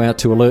 thanks go out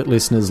to alert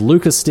listeners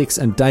Lucas Sticks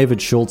and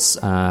David Schultz.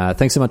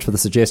 Thanks so much for the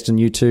suggestion,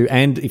 you two.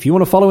 And if you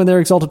want to follow in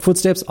their exalted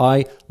footsteps,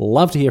 I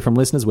love to hear from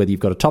listeners, whether you've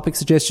got a topic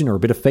suggestion or a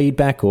bit of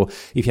feedback, or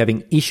if you're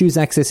having issues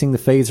accessing the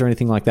feeds or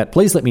anything like that,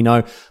 please let me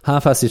know.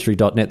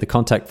 halfarsedhistory.net, the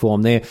contact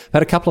form there. I've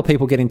had a couple of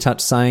people get in touch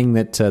saying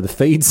that the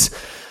feeds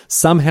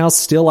somehow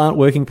still aren't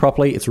working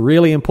properly. It's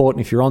really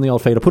important if you're on the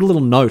old feed. I put a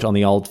little note on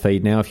the old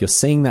feed now. If you're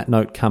seeing that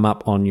note come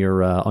up on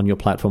your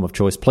platform of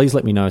choice, please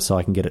let me know so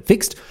I can get it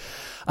fixed.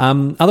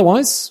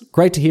 Otherwise,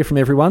 great to hear from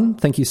everyone.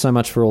 Thank you so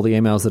much for all the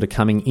emails that are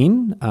coming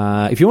in.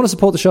 If you want to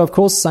support the show, of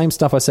course, same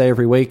stuff I say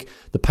every week.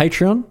 The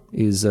Patreon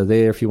is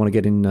there if you want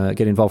to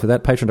get involved with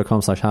that.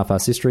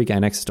 Patreon.com/halfarsedhistory.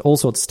 Gain access to all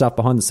sorts of stuff,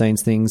 behind the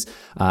scenes things.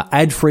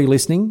 Ad-free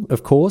listening,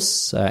 of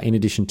course, in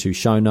addition to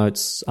show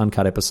notes,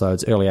 uncut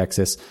episodes, early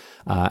access,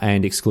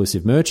 and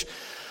exclusive merch.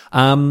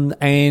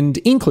 And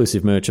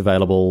inclusive merch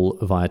available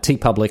via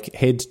TeePublic.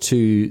 Head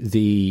to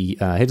the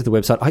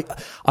website.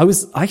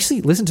 I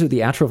actually listened to the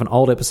outro of an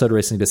old episode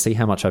recently to see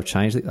how much I've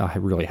changed. I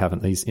really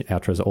haven't. These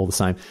outros are all the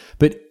same.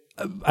 But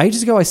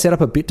ages ago, I set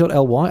up a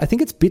bit.ly. I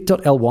think it's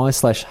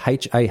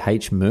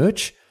bit.ly/HAH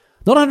merch.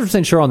 Not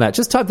 100% sure on that.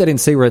 Just type that in,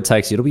 see where it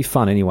takes you. It'll be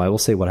fun anyway. We'll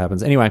see what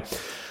happens. Anyway,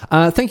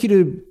 thank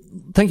you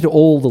to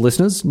all the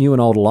listeners, new and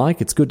old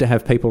alike. It's good to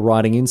have people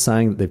writing in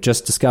saying that they've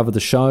just discovered the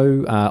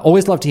show.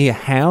 Always love to hear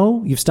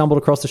how you've stumbled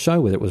across the show,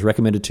 whether it was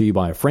recommended to you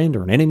by a friend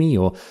or an enemy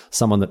or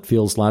someone that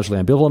feels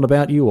largely ambivalent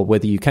about you, or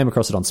whether you came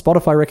across it on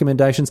Spotify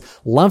recommendations.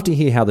 Love to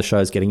hear how the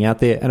show's getting out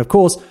there. And of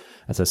course,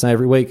 as I say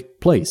every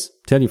week, please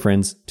tell your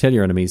friends, tell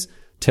your enemies,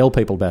 tell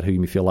people about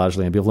whom you feel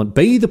largely ambivalent.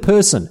 Be the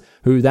person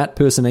who that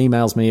person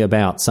emails me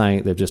about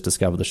saying they've just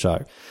discovered the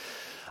show.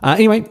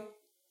 Anyway,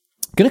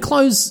 going to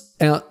close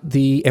out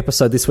the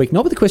episode this week,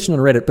 not with a question on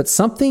Reddit, but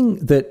something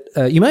that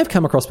you may have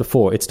come across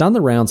before. It's done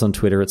the rounds on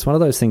Twitter. It's one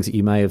of those things that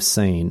you may have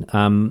seen.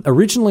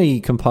 Originally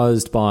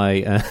composed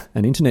by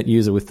an internet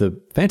user with the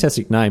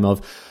fantastic name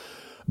of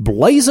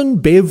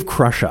Blazin' Bev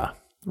Crusher,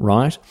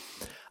 right?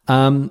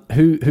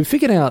 Who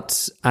figured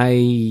out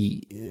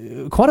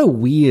quite a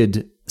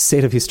weird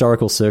set of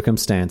historical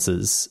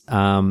circumstances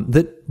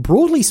that,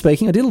 broadly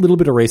speaking, I did a little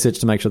bit of research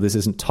to make sure this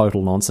isn't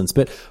total nonsense,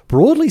 but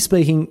broadly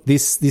speaking,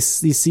 this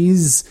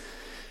is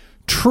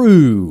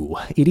true.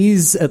 It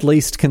is at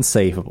least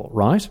conceivable,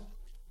 right?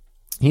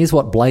 Here's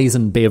what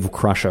Blazin' Bev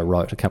Crusher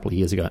wrote a couple of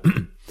years ago.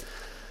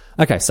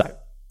 Okay, so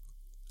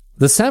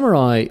the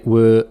samurai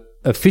were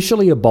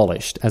officially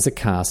abolished as a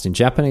caste in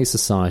Japanese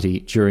society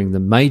during the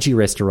Meiji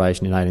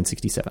Restoration in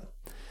 1867.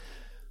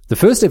 The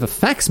first ever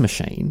fax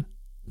machine,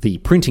 the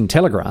printing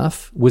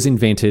telegraph, was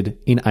invented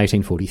in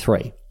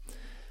 1843.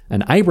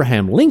 And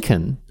Abraham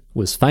Lincoln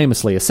was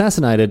famously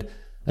assassinated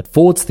at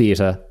Ford's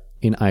Theatre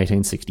in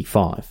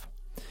 1865.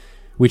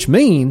 Which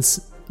means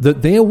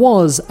that there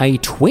was a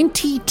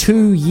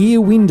 22-year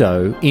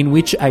window in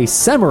which a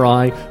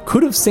samurai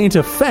could have sent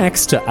a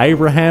fax to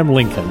Abraham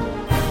Lincoln.